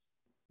thunder,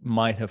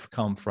 might have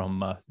come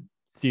from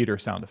theater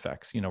sound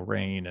effects.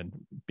 Rain and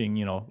being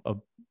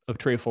a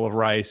tray full of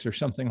rice or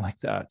something like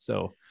that.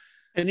 So,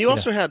 and you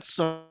also had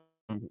some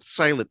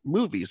silent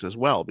movies as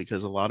well,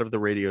 because a lot of the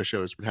radio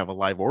shows would have a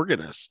live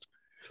organist.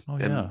 Oh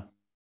yeah,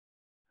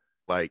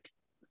 like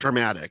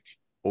dramatic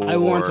or I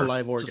want a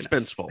live organist.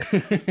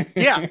 Suspenseful.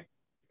 Yeah.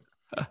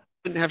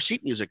 Didn't have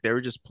sheet music. They were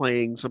just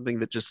playing something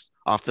that just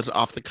off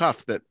the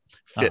cuff that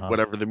fit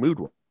whatever the mood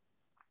was.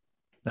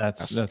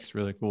 That's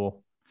really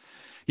cool.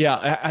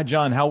 Yeah,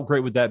 John, how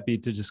great would that be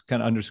to just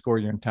kind of underscore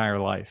your entire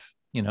life?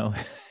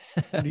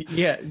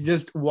 Yeah,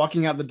 just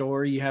walking out the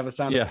door, you have a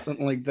sound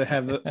like to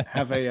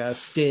have a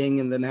sting,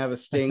 and then have a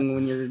sting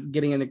when you're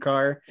getting in the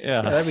car.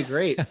 Yeah, that'd be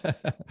great.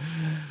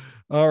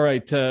 All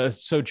right,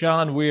 so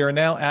John, we are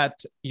now at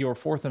your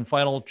fourth and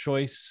final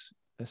choice.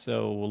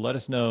 So let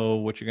us know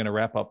what you're going to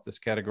wrap up this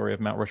category of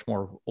Mount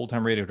Rushmore old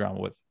time radio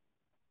drama with.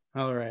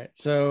 All right,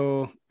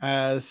 so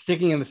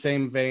sticking in the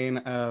same vein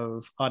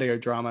of audio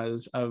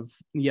dramas of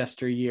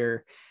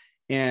yesteryear,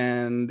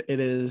 and it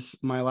is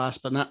my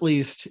last but not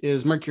least,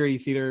 is Mercury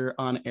Theater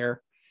on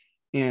Air.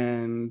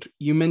 And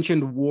you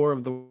mentioned War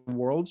of the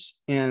Worlds,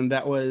 and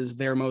that was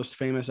their most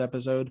famous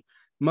episode.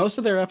 Most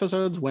of their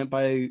episodes went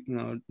by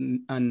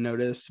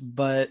unnoticed,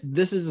 but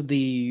this is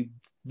the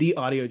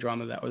audio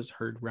drama that was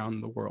heard around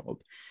the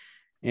world.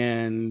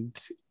 And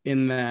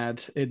in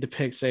that, it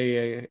depicts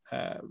an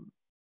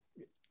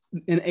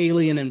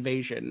alien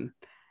invasion,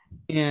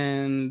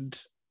 and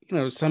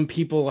some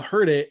people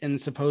heard it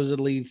and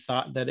supposedly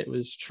thought that it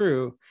was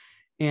true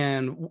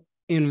and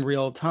in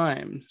real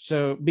time.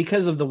 So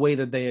because of the way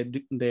that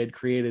they had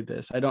created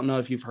this, I don't know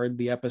if you've heard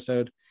the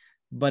episode,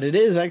 but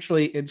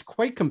it's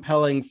quite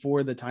compelling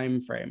for the time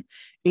frame.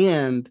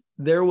 And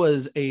there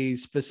was a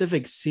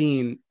specific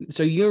scene.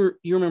 So you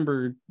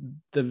remember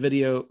the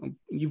video,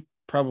 you've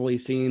probably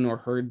seen or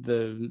heard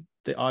the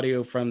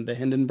audio from the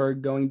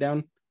Hindenburg going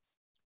down.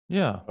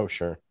 Yeah. Oh,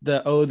 sure.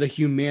 The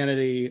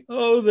humanity.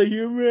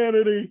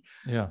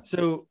 Yeah.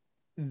 So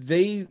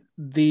the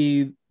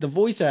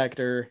voice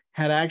actor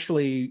had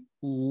actually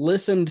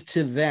listened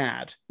to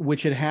that,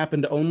 which had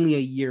happened only a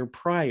year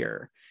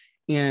prior,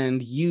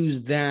 and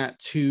used that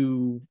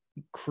to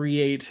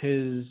create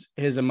his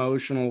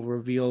emotional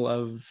reveal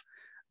of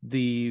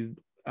the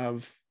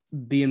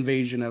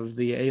invasion of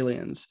the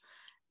aliens.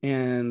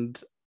 And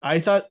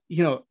I thought,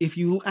 if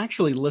you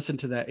actually listen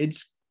to that,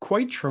 it's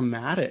quite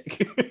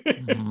traumatic.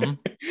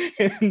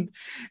 Mm-hmm.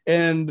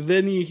 and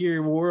then you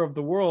hear War of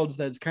the Worlds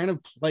that's kind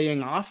of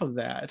playing off of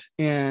that,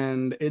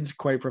 and it's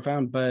quite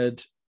profound.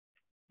 But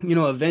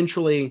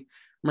eventually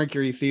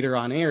Mercury Theater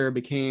on Air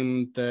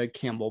became the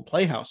Campbell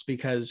Playhouse,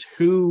 because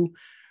who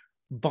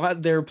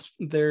bought their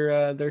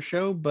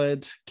show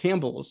but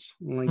Campbell's,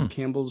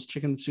 Campbell's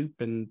Chicken Soup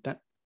and that.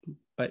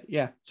 But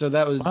yeah, so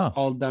that was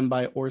all done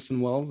by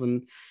Orson Welles,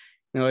 and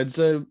it's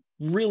a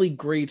really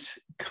great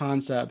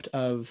concept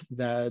of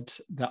that,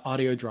 the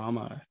audio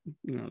drama,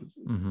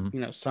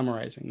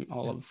 summarizing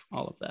all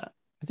of that.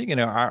 I think in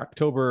our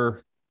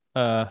October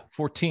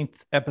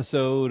 14th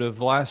episode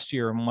of last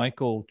year,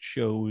 Michael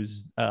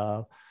chose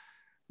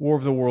War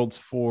of the Worlds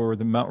for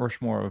the Mount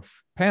Rushmore of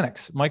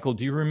Panics. Michael,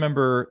 do you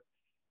remember,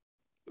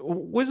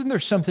 wasn't there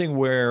something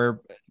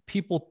where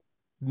people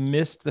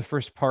missed the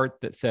first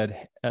part that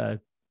said,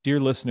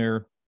 dear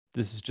listener,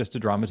 this is just a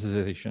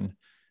dramatization,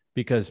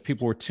 because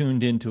people were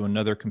tuned into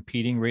another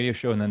competing radio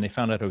show, and then they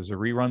found out it was a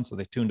rerun, so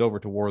they tuned over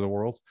to War of the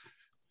Worlds?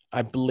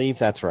 I believe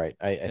that's right.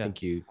 I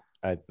think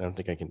I don't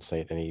think I can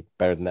say it any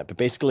better than that. But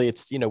basically,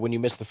 it's, when you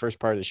miss the first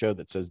part of the show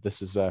that says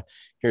this is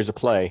here's a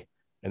play,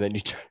 and then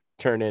you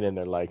turn in and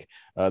they're like,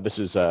 this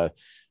is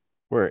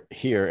we're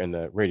here in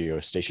the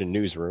radio station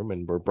newsroom,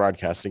 and we're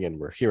broadcasting, and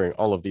we're hearing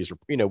all of these,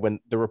 when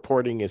the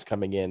reporting is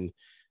coming in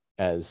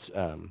as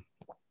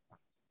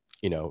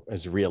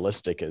as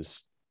realistic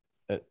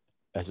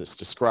as it's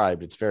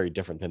described, it's very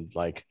different than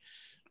like,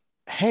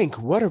 Hank,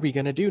 what are we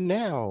gonna do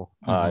now?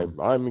 Mm-hmm.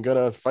 I'm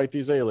gonna fight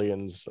these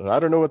aliens. I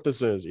don't know what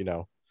this is.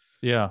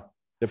 Yeah,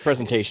 the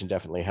presentation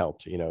definitely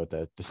helped.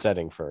 The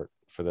setting for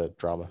the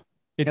drama.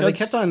 They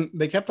kept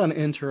on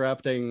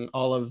interrupting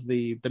all of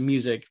the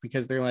music,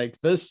 because they're like,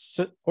 this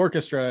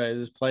orchestra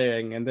is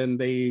playing, and then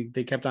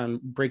they kept on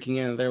breaking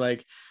in. They're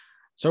like,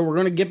 so we're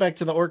going to get back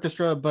to the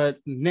orchestra, but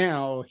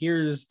now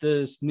here's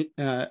this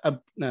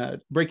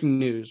breaking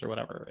news or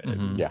whatever.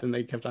 Mm-hmm. And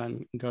they kept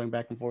on going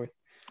back and forth.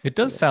 It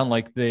does sound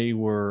like they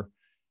were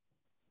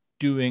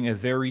doing a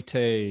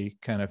verite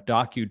kind of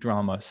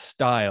docudrama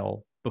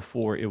style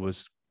before it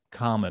was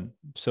common,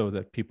 so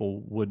that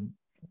people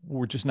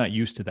were just not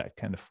used to that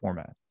kind of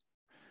format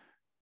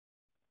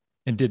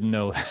and didn't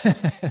know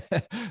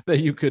that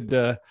you could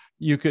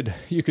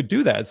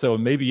do that. So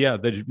maybe,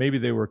 maybe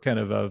they were kind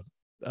of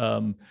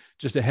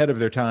just ahead of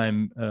their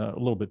time a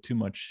little bit too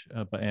much,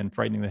 and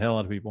frightening the hell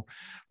out of people.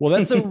 Well,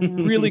 that's a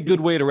really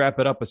good way to wrap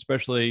it up,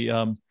 especially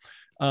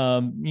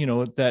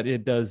that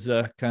it does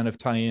kind of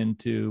tie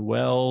into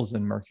Wells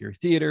and Mercury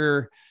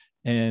Theater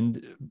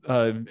and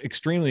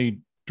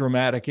extremely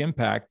dramatic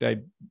impact. I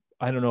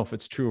don't know if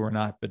it's true or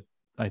not, but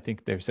I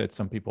think they've said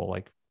some people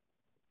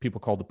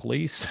called the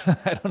police.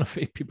 I don't know if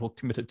people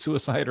committed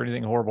suicide or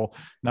anything horrible.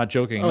 Not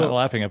joking, not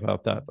laughing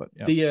about that, but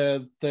yeah.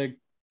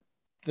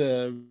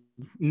 The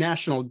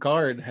National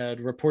Guard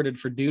had reported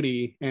for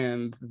duty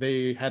and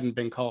they hadn't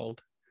been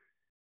called.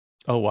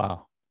 Oh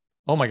wow.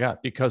 Oh my God,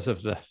 because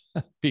of the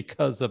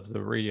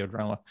radio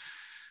drama.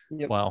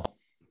 Yep. Wow.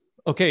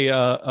 Okay,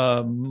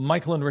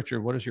 Michael and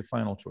Richard, what is your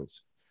final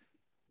choice?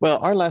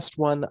 Well, our last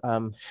one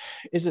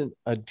isn't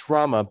a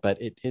drama,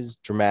 but it is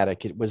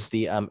dramatic. It was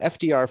the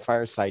FDR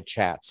fireside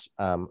chats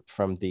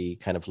from the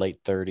kind of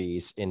late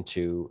 30s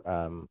into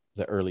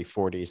the early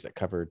 40s that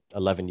covered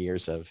 11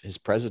 years of his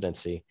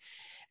presidency.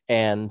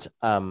 And,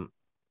 a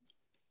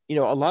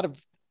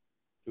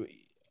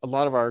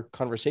lot of our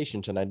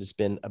conversation tonight has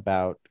been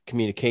about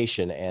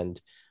communication, and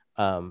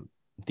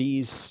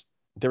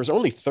there was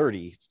only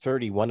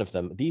 31 of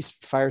them. These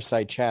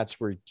fireside chats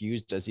were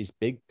used as these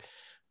big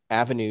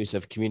avenues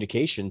of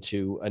communication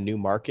to a new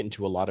market and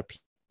to a lot of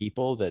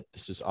people. That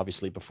this was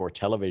obviously before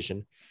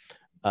television.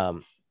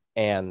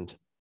 And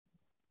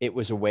it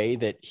was a way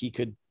that he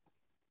could,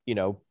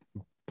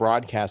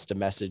 broadcast a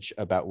message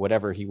about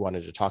whatever he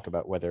wanted to talk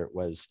about, whether it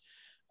was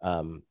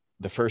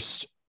the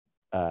first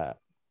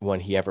one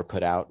he ever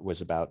put out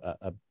was about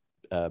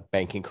a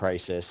banking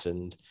crisis.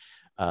 And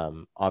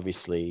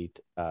obviously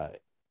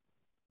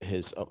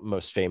his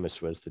most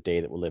famous was The Day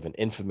That Will Live in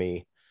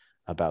Infamy,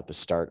 about the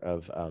start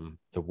of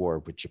the war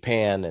with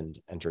Japan and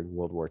during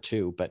World War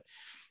II. But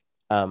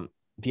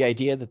the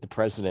idea that the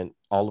president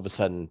all of a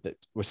sudden that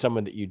was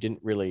someone that you didn't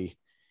really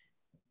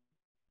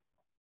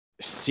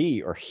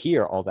see or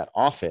hear all that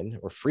often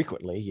or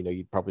frequently,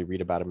 you'd probably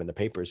read about him in the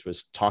papers,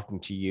 was talking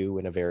to you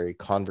in a very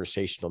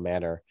conversational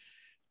manner,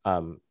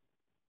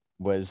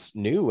 was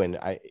new. And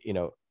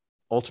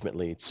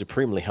ultimately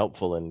supremely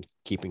helpful in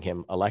keeping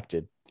him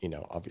elected,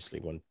 obviously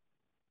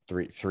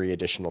three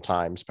additional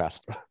times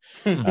past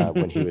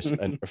when he was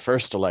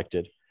first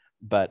elected.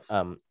 But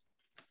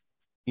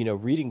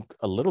reading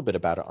a little bit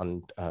about it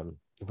on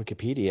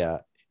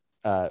Wikipedia,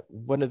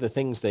 one of the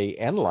things they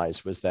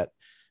analyzed was that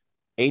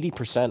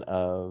 80%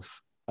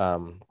 of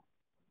the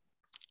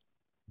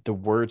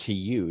words he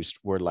used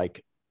were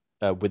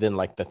within the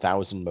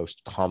 1,000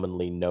 most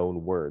commonly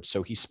known words.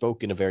 So he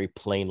spoke in a very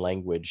plain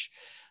language,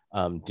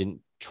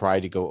 didn't try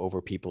to go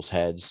over people's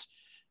heads,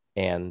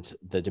 and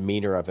the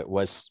demeanor of it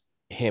was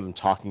him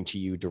talking to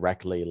you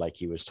directly, like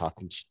he was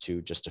talking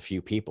to just a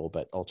few people,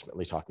 but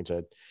ultimately talking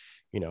to,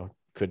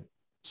 could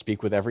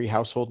speak with every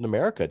household in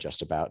America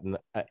just about. And,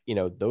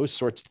 those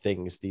sorts of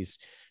things, these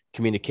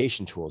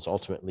communication tools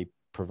ultimately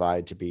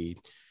provide to be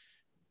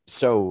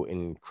so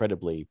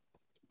incredibly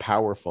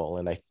powerful.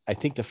 And I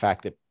think the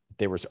fact that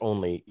there was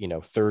only,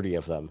 30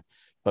 of them,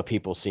 but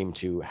people seem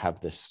to have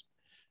this,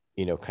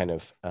 kind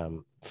of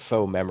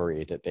faux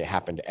memory that they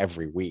happened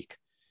every week.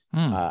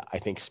 I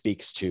think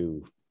speaks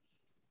to,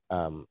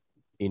 I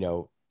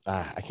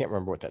can't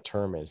remember what that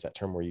term is, that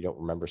term where you don't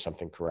remember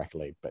something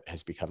correctly, but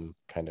has become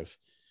kind of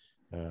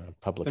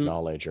public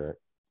knowledge, or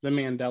the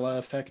Mandela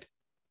effect.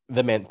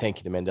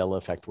 Thank you. The Mandela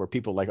effect, where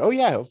people oh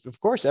yeah, of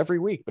course, every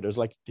week, but it was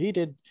like, he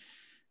did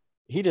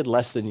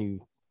less than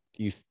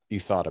you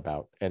thought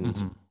about.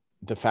 And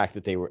the fact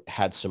that they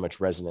had so much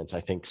resonance,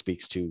 I think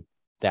speaks to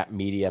that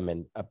medium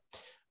and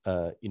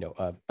a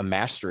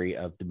mastery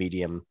of the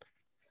medium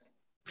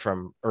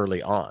from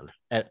early on.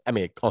 And I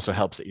mean, it also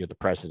helps that you're the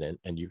president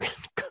and you can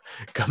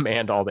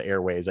command all the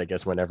airways, I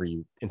guess, whenever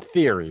you, in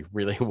theory,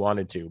 really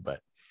wanted to,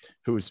 but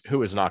who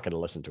is not going to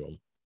listen to him?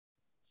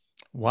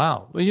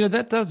 Wow. Well,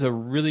 that was a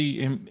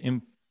really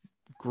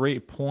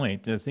great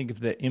point. I think of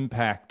the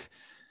impact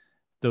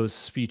those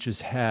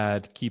speeches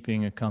had,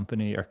 keeping a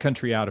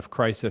country out of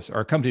crisis,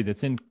 or a country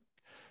that's in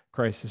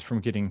crisis from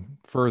getting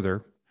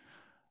further,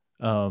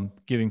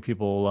 giving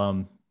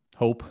people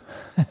hope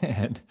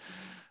and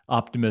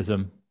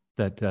optimism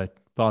that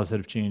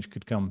positive change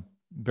could come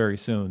very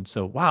soon.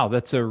 So, wow,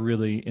 that's a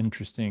really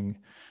interesting,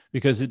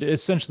 because it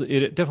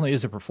definitely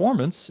is a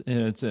performance,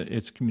 and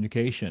it's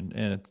communication,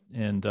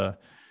 and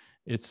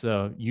it's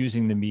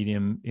using the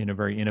medium in a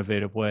very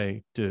innovative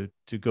way to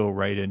go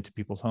right into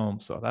people's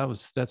homes. So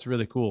that's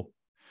really cool.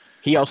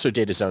 He also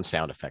did his own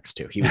sound effects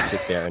too. He would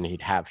sit there and he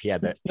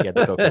had the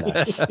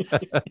coconuts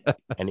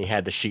and he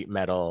had the sheet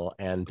metal.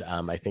 And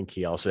I think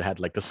he also had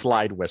like the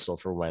slide whistle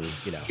for when,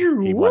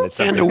 he wanted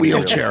something. And a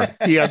wheelchair.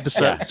 He had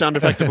the sound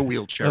effect of a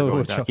wheelchair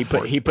going down.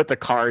 He put the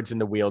cards in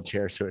the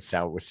wheelchair so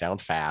it would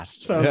sound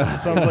fast.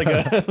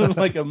 Sounds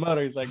like a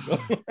motorcycle.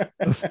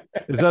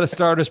 Is that a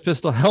starter's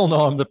pistol? Hell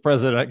no, I'm the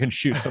president. I can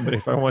shoot somebody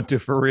if I want to,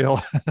 for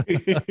real.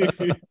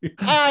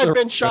 I've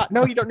been shot.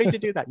 No, you don't need to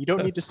do that. You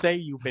don't need to say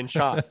you've been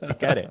shot. You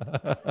get it.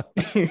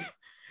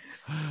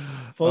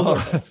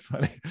 That's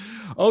funny.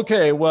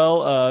 Okay,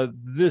 well,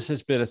 this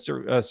has been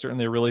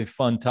certainly a really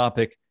fun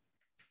topic.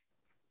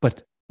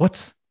 But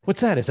what's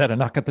that? Is that a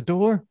knock at the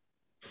door?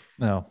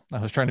 No, I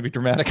was trying to be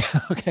dramatic.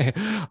 Okay,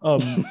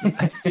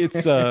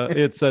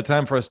 it's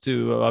time for us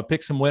to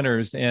pick some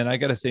winners, and I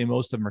got to say,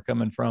 most of them are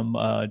coming from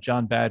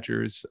John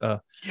Badger's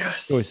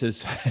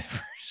choices.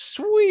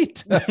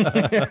 Sweet.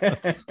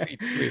 Sweet.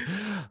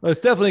 Let's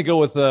definitely go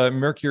with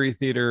Mercury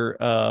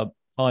Theater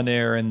on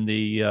air in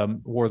the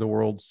War of the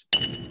Worlds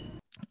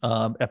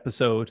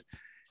episode.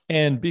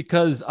 And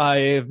because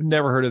I've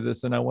never heard of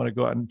this and I want to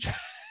go out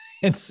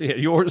and see it,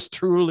 yours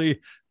truly,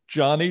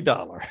 Johnny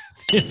Dollar,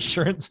 the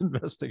insurance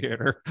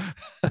investigator.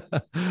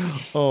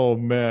 Oh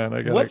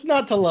man, what's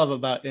not to love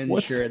about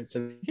insurance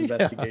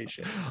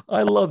investigation?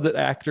 I love that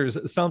actors,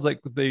 it sounds like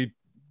the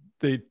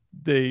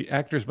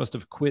actors must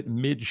have quit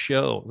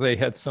mid-show. They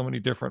had so many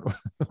different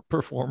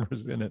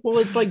performers in it. Well,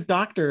 it's like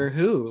Doctor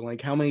Who.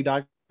 Like, how many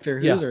Doctor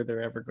Who's are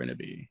there ever going to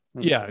be?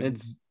 Yeah,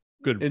 it's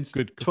good. It's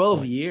good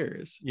 12 point.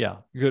 Years. Yeah,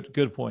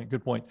 good point.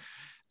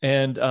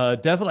 And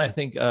definitely, I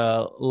think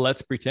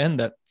Let's Pretend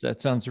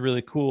that sounds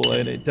really cool,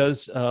 and it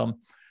does.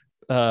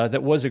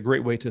 That was a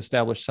great way to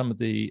establish some of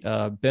the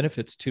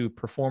benefits to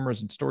performers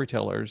and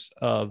storytellers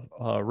of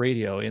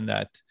radio, in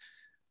that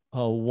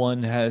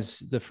one has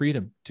the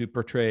freedom to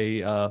portray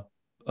a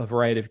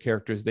variety of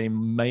characters they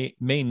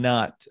may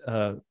not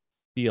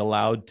be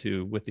allowed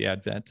to with the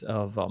advent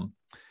of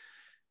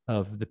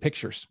the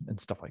pictures and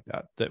stuff like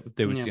that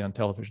they would see on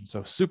television.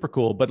 So super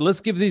cool. But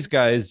let's give these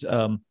guys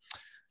a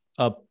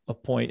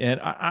point, and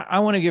I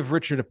want to give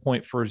Richard a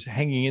point for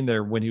hanging in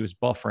there when he was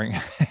buffering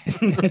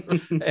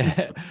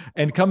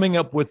and coming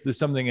up with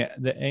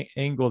the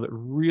angle that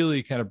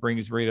really kind of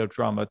brings radio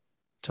drama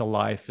to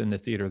life in the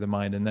theater of the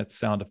mind, and that's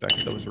sound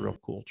effects. That was a real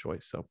cool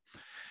choice.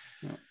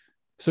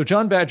 So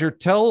John Badger,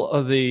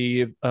 tell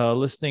the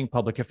listening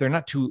public, if they're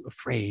not too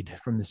afraid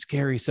from the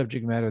scary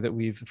subject matter that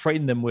we've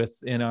frightened them with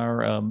in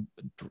our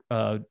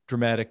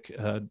dramatic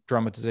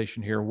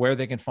dramatization here, where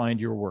they can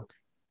find your work.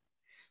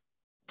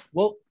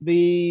 Well,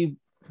 the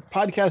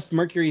podcast,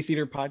 Mercury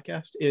Theater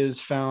Podcast,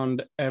 is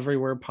found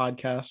everywhere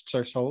podcasts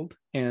are sold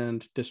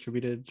and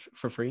distributed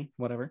for free,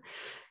 whatever.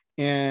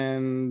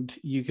 And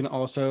you can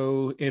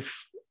also,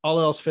 if all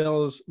else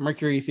fails,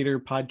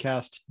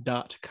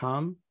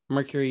 mercurytheaterpodcast.com.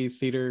 Mercury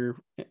Theater,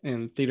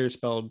 and theater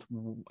spelled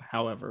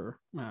however,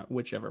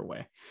 whichever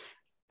way,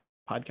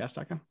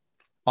 podcast.com.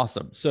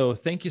 Awesome. So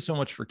thank you so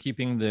much for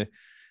keeping the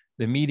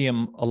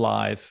medium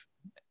alive.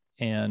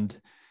 And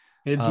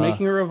it's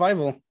making a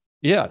revival.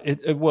 Yeah.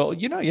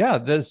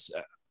 There's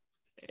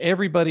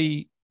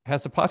everybody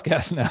has a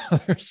podcast now.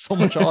 There's so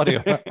much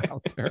audio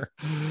out there.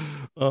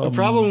 The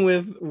problem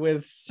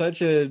with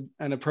such an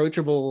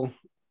approachable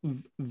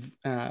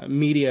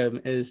medium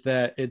is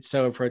that it's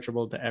so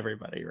approachable to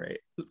everybody, right?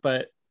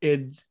 But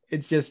it's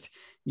just,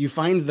 you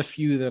find the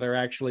few that are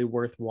actually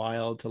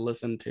worthwhile to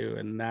listen to,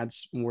 and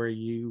that's where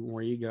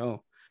you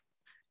go,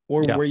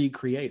 or where you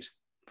create.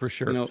 For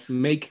sure.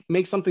 Make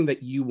something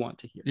that you want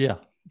to hear. Yeah,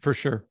 for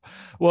sure.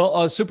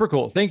 Well, super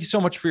cool. Thank you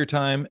so much for your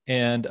time.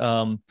 And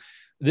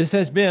this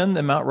has been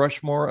the Mount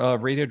Rushmore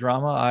of radio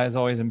drama. I, as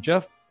always, am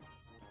Jeff.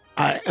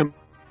 I am.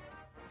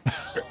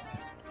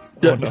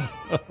 Oh, no.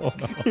 Oh,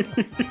 no.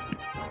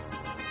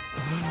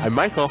 I'm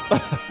Michael.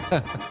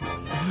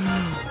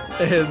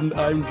 And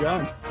I'm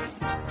John.